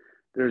because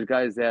there's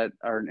guys that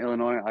are in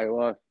Illinois,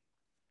 Iowa,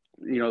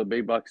 the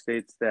big buck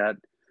states that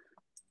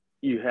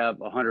you have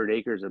 100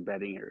 acres of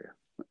bedding area.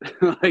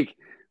 like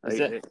Is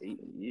like that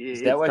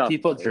is that it's why tough.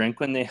 people drink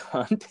when they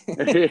hunt?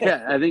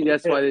 Yeah, I think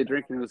that's why they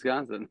drink in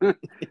Wisconsin.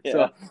 Yeah.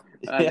 So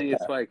I think Yeah.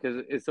 it's why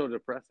because it's so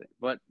depressing.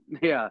 But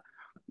yeah,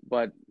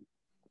 but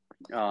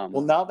Well,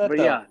 but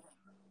yeah,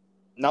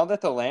 now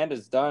that the land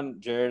is done,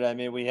 Jared, I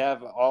mean, we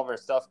have all of our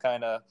stuff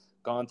kind of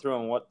gone through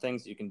and what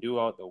things you can do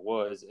out in the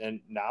woods, and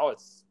now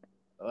it's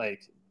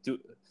like,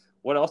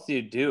 what else do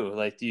you do?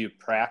 Like, do you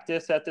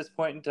practice at this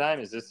point in time?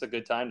 Is this a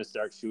good time to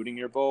start shooting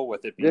your bow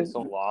with it being this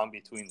so long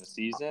between the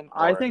season?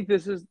 I Or think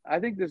this is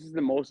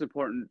the most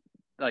important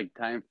like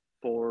time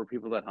for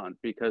people that hunt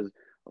because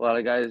a lot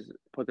of guys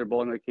put their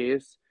bow in their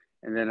case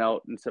and then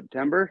out in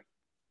September.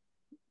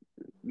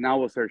 Now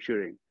we'll start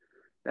shooting.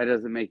 That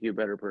doesn't make you a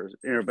better person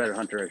or a better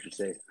hunter, I should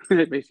say.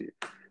 Basically,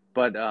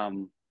 but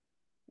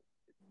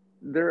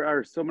there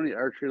are so many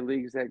archery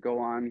leagues that go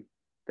on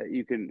that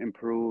you can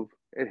improve.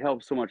 It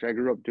helps so much. I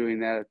grew up doing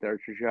that at the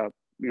archery shop.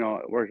 I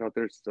worked out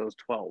there since I was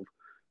 12,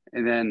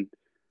 and then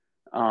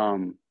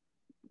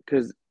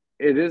because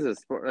it is a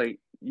sport. Like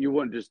you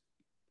wouldn't just,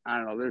 I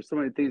don't know. There's so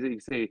many things that you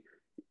can say.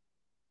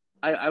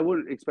 I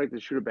wouldn't expect to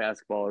shoot a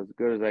basketball as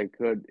good as I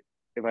could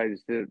if I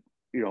just did,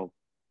 2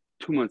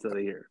 months of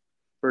the year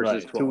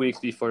versus right, 12. 2 weeks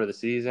before the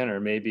season, or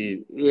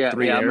maybe Yeah,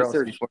 three yeah. I'm a arrows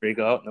search. before you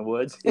go out in the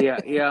woods. Yeah,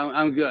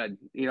 I'm good.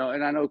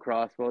 And I know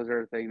crossbows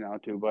are a thing now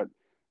too,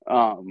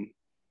 um,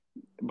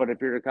 but if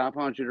you're a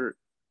compound shooter,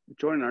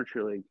 join an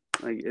archery league.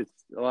 Like it's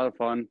a lot of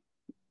fun.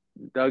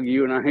 Doug,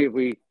 you and I,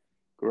 we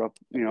grew up,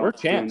 We're doing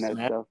champs, that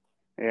man. stuff.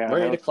 Yeah, We're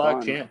that eight was o'clock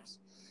fun. champs,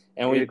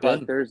 and 8 we've o'clock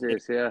been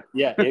Thursdays.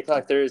 Yeah. 8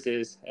 o'clock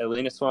Thursdays at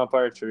Lena Swamp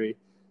Archery.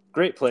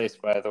 Great place,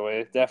 by the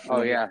way. Oh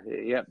Definitely. yeah,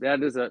 yep.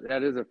 That is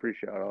a free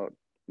shout out.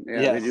 Yeah,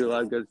 they Yes, do a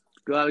lot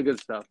of good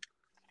stuff.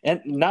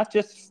 and not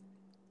just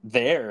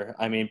there.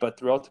 I mean, but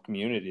throughout the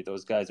community,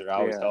 those guys are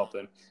always Yeah,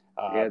 helping.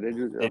 Uh, yeah, they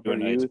do they help do a our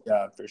nice youth.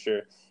 job for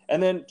sure.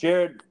 And then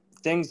Jared,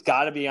 things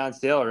got to be on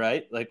sale,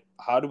 right? Like,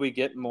 how do we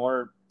get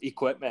more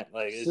equipment?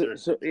 Like, is So, there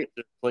so it,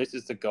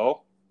 places to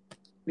go?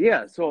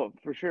 Yeah, so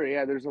for sure,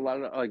 yeah, there's a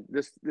lot of like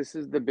this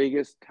is the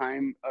biggest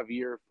time of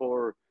year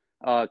for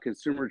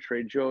consumer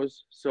trade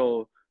shows.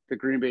 So the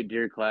Green Bay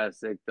Deer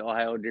Classic, the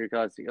Ohio Deer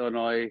Classic,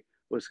 Illinois,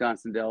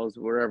 Wisconsin Dells,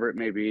 wherever it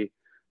may be.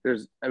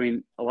 I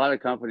mean, a lot of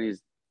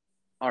companies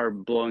are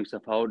blowing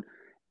stuff out,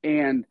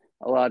 and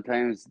a lot of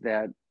times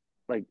that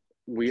like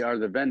we are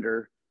the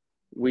vendor,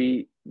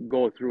 we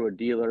go through a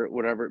dealer,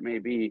 whatever it may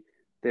be.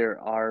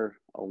 There are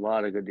a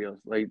lot of good deals.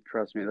 Like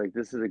trust me, like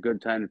this is a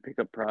good time to pick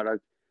up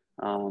product.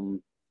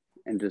 Um,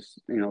 and just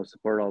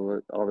support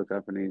all the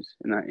companies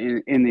in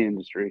the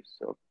industry.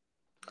 So,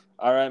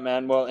 All right,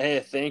 man. Well, hey,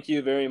 thank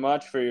you very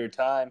much for your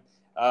time.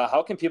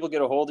 How can people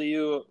get a hold of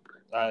you?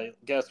 I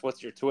guess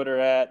what's your Twitter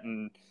at?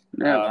 And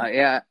um,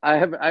 yeah, I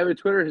have a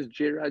Twitter. His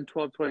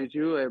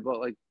JRod1222. I have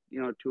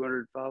about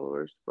 200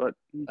 followers, but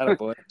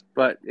attaboy.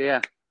 but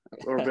yeah,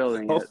 we're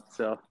building it.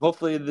 So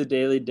Hopefully, the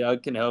Daily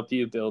Doug can help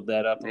you build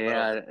that up a little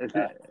yeah,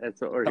 bit. that's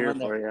what we're Come here on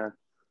there. for.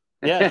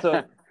 Yeah. Yeah.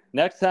 So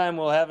next time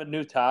we'll have a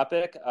new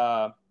topic.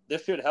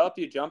 This should help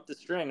you jump the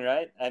string,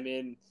 right? I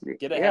mean,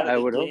 get Yeah, ahead of I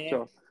the would hope game.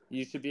 so.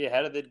 You should be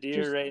ahead of the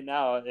deer Just right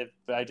now. If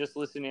by just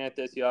listening at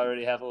this, you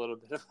already have a little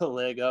bit of a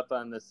leg up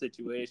on the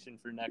situation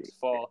for next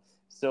fall.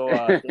 So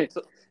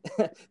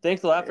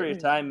thanks a lot for your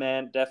time,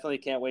 man. Definitely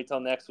can't wait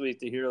till next week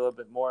to hear a little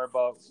bit more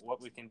about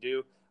what we can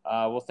do.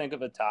 We'll think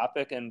of a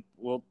topic and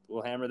we'll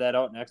hammer that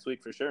out next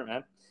week for sure,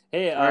 man.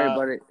 Hey, all right,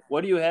 buddy.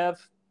 what do you have?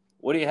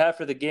 What do you have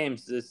for the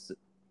games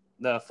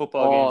the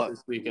football games Oh,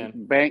 this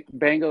weekend?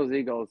 Bengals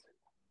Eagles.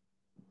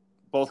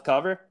 Both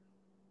cover?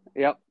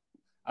 Yep.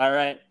 All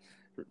right.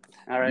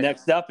 All right.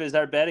 Next up is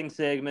our betting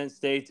segment.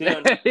 Stay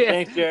tuned. Yeah,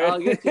 Thanks, Jared. I'll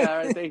get you. All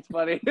right. Thanks,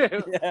 buddy. Yeah,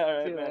 all See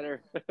right, you man.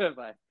 later.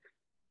 Bye.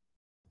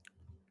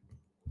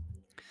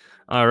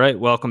 All right,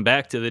 welcome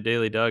back to the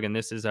Daily Doug, and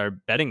this is our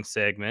betting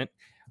segment.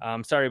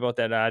 Sorry about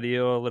that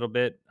audio a little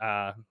bit.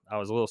 I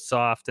was a little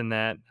soft in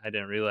that. I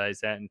didn't realize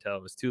that until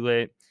it was too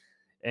late.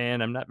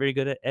 And I'm not very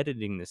good at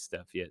editing this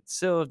stuff yet.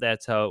 So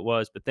that's how it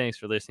was. But thanks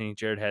for listening.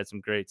 Jared had some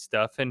great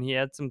stuff, and he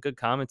had some good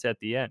comments at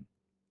the end.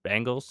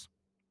 Bengals,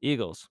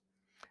 Eagles.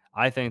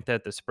 I think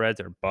that the spreads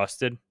are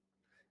busted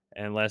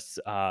unless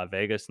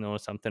Vegas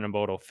knows something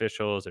about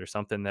officials or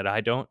something that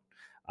I don't.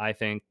 I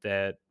think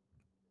that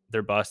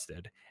they're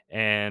busted.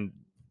 And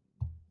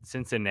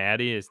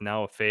Cincinnati is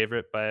now a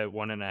favorite by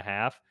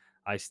 1.5.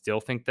 I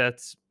still think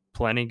that's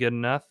plenty good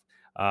enough.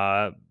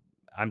 Uh,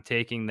 I'm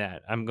taking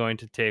that. I'm going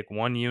to take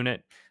 1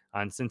 unit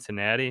on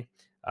Cincinnati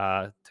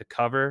to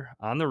cover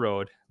on the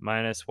road,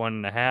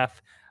 -1.5.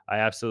 I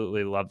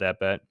absolutely love that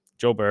bet.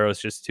 Joe Burrow is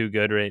just too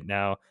good right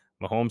now.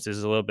 Mahomes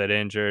is a little bit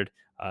injured.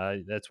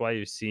 That's why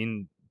you've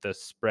seen the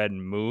spread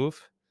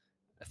move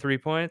 3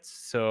 points.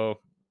 So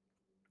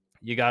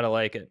you gotta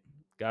like it.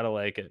 Gotta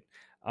like it.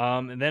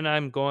 And then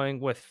I'm going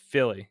with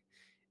Philly.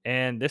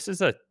 And this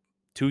is a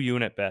 2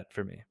 unit bet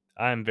for me.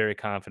 I'm very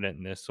confident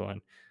in this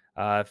one.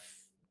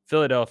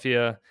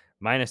 Philadelphia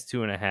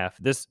 -2.5.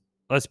 This,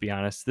 let's be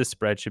honest, this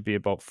spread should be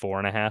about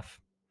 4.5,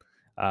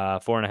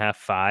 4.5,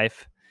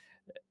 5.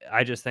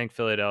 I just think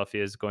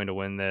Philadelphia is going to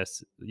win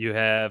this. You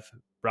have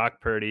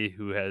Brock Purdy,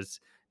 who has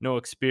no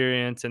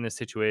experience in this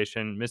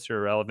situation, Mr.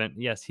 Irrelevant.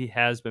 Yes, he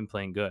has been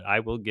playing good. I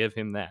will give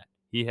him that.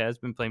 He has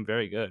been playing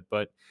very good,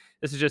 but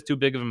this is just too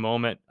big of a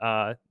moment.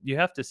 You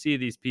have to see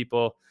these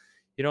people.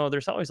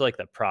 There's always like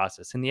the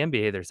process in the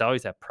NBA. There's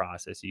always that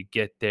process. You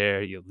get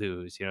there, you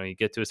lose. You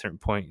get to a certain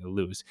point, you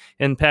lose.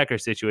 In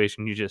Packers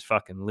situation, you just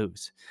fucking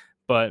lose.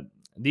 But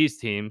these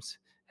teams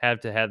have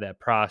to have that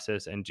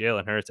process. And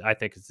Jalen Hurts, I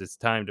think it's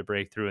time to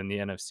break through in the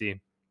NFC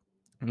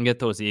and get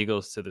those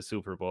Eagles to the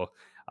Super Bowl.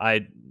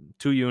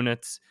 2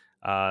 units,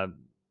 uh,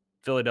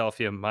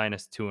 Philadelphia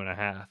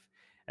 -2.5.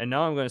 And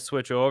now I'm going to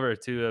switch over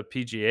to a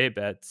PGA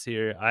bets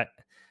here. I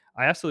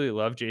absolutely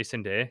love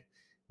Jason Day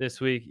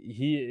this week.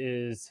 He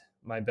is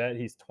my bet.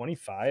 He's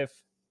 25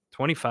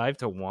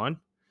 to 1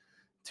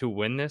 to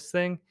win this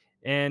thing.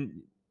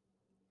 And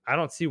I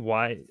don't see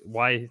why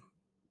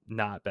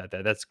not bet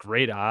that. That's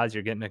great odds.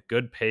 You're getting a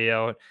good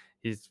payout.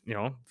 He's,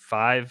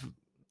 5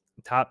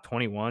 top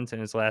 21s in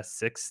his last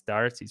 6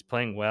 starts. He's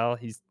playing well.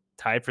 He's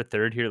tied for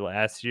third here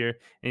last year,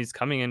 and he's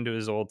coming into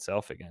his old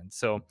self again.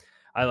 So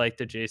I like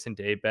the Jason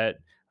Day bet,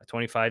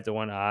 25 to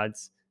 1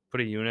 odds. Put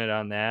a unit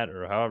on that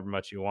or however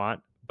much you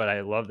want. But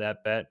I love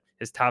that bet.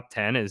 His top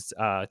 10 is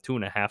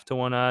 2.5 to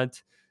 1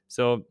 odds.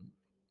 So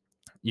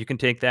you can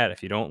take that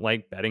if you don't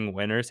like betting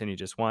winners and you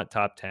just want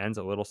top 10s,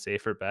 a little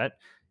safer bet.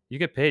 You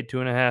get paid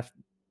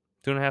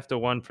 2.5 to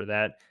 1 for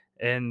that.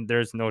 And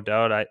there's no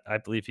doubt I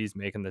believe he's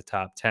making the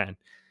top 10.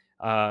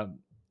 Uh,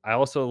 I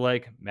also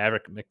like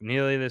Maverick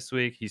McNeely this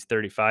week. He's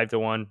 35 to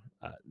 1.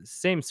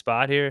 Same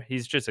spot here.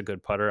 He's just a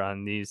good putter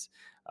on these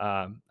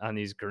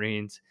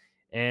greens,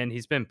 and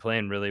he's been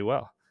playing really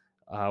well.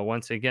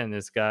 Once again,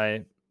 this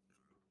guy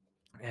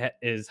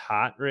is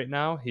hot right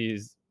now. I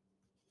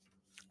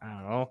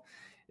don't know.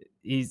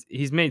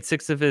 He's made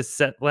 6 of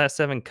his last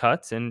 7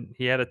 cuts, and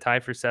he had a tie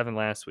for 7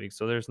 last week.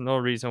 So there's no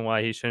reason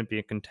why he shouldn't be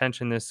in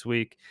contention this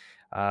week.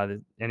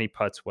 And he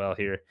putts well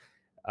here.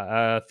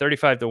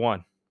 35 to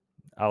 1.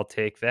 I'll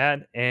take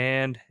that.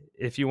 And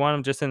if you want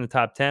them just in the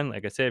top 10,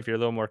 like I said, if you're a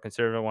little more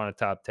conservative, want a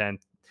top 10,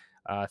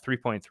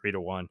 3.3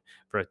 to 1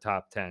 for a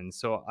top 10.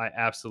 So I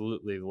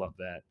absolutely love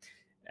that.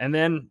 And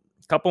then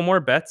a couple more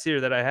bets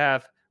here that I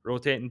have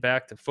rotating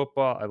back to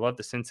football. I love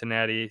the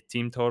Cincinnati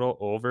team total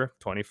over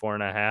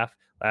 24.5.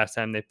 Last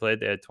time they played,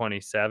 they had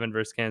 27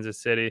 versus Kansas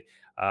City.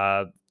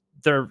 Uh,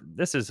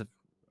 this is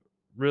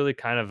really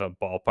kind of a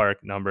ballpark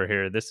number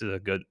here. This is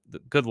a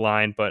good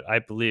line, but I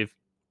believe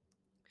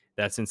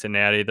that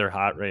Cincinnati, they're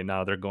hot right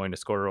now. They're going to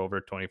score over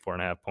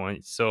 24.5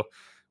 points. So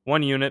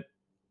 1 unit,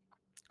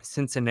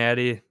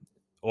 Cincinnati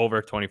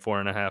over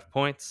 24.5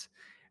 points.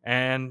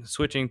 And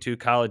switching to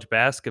college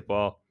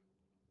basketball,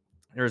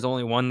 there's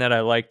only one that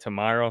I like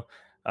tomorrow.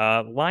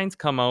 Lines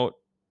come out,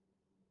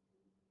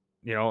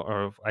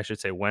 or I should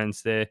say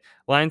Wednesday.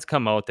 Lines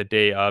come out the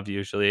day of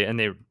usually, and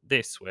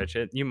they switch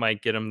it. You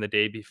might get them the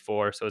day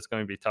before, so it's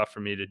going to be tough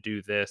for me to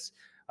do this.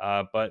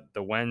 But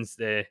the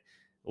Wednesday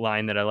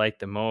line that I like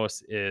the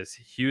most is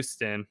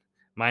Houston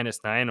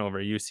 -9 over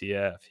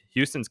UCF.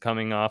 Houston's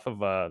coming off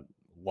of a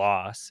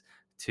loss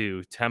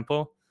to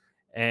Temple,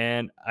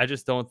 and I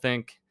just don't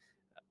think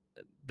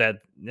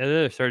that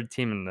they're the third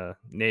team in the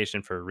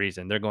nation for a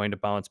reason. They're going to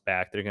bounce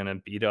back. They're going to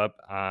beat up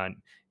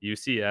on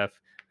UCF,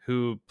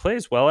 who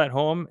plays well at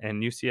home,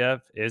 and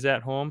UCF is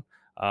at home.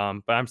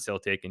 But I'm still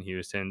taking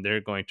Houston. They're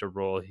going to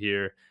roll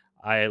here.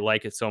 I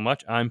like it so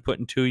much. I'm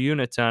putting 2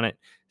 units on it.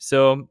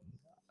 So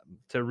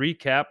to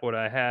recap what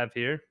I have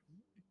here,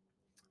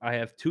 I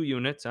have 2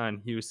 units on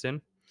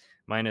Houston,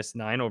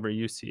 -9 over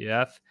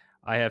UCF.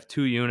 I have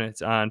 2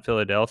 units on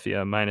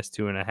Philadelphia,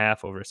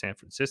 -2.5 over San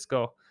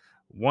Francisco.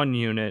 1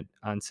 unit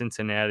on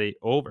Cincinnati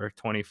over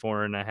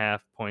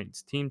 24.5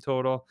 points team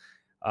total.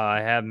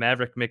 I have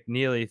Maverick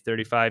McNeely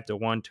 35 to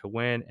 1 to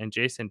win, and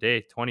Jason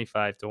Day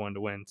 25 to 1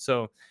 to win.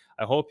 So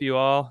I hope you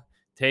all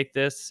take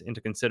this into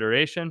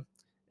consideration.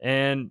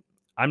 And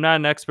I'm not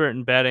an expert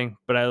in betting,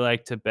 but I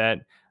like to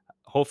bet.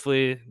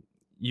 Hopefully,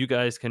 you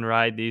guys can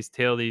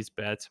tail these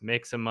bets,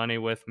 make some money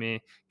with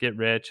me, get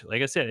rich.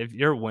 Like I said, if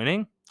you're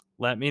winning,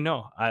 let me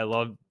know. I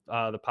love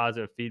the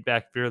positive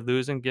feedback. If you're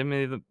losing, give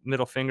me the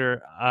middle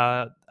finger.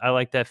 I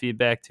like that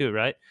feedback too,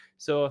 right?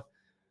 So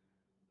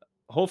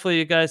hopefully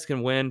you guys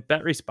can win.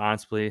 Bet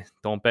responsibly.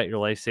 Don't bet your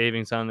life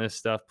savings on this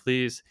stuff,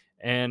 please.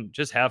 And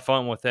just have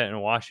fun with it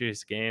and watch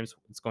these games.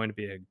 It's going to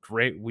be a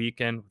great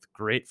weekend with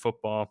great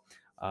football.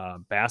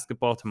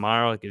 Basketball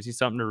tomorrow. It gives you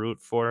something to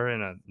root for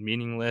in a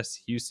meaningless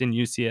Houston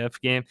UCF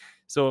game.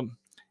 So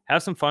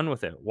have some fun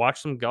with it.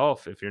 Watch some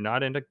golf. If you're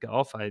not into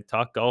golf, I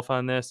talk golf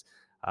on this.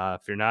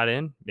 If you're not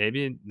in,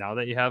 maybe now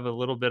that you have a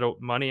little bit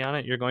of money on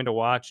it, you're going to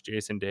watch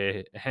Jason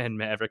Day and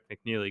Maverick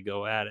McNeely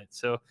go at it.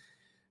 So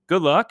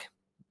good luck.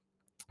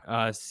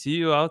 See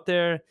you out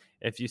there.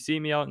 If you see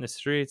me out in the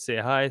street, say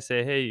hi,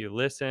 say, hey, you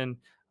listen,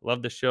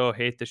 love the show,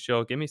 hate the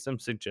show. Give me some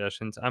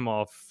suggestions. I'm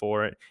all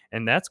for it.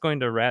 And that's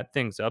going to wrap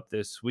things up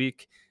this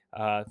week.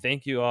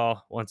 Thank you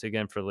all once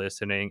again for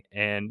listening.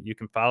 And you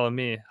can follow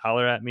me,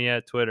 holler at me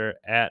at Twitter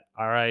at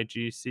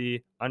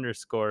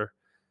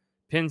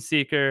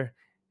RIGC_pinseeker.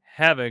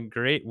 Have a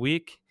great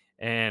week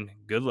and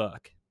good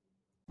luck.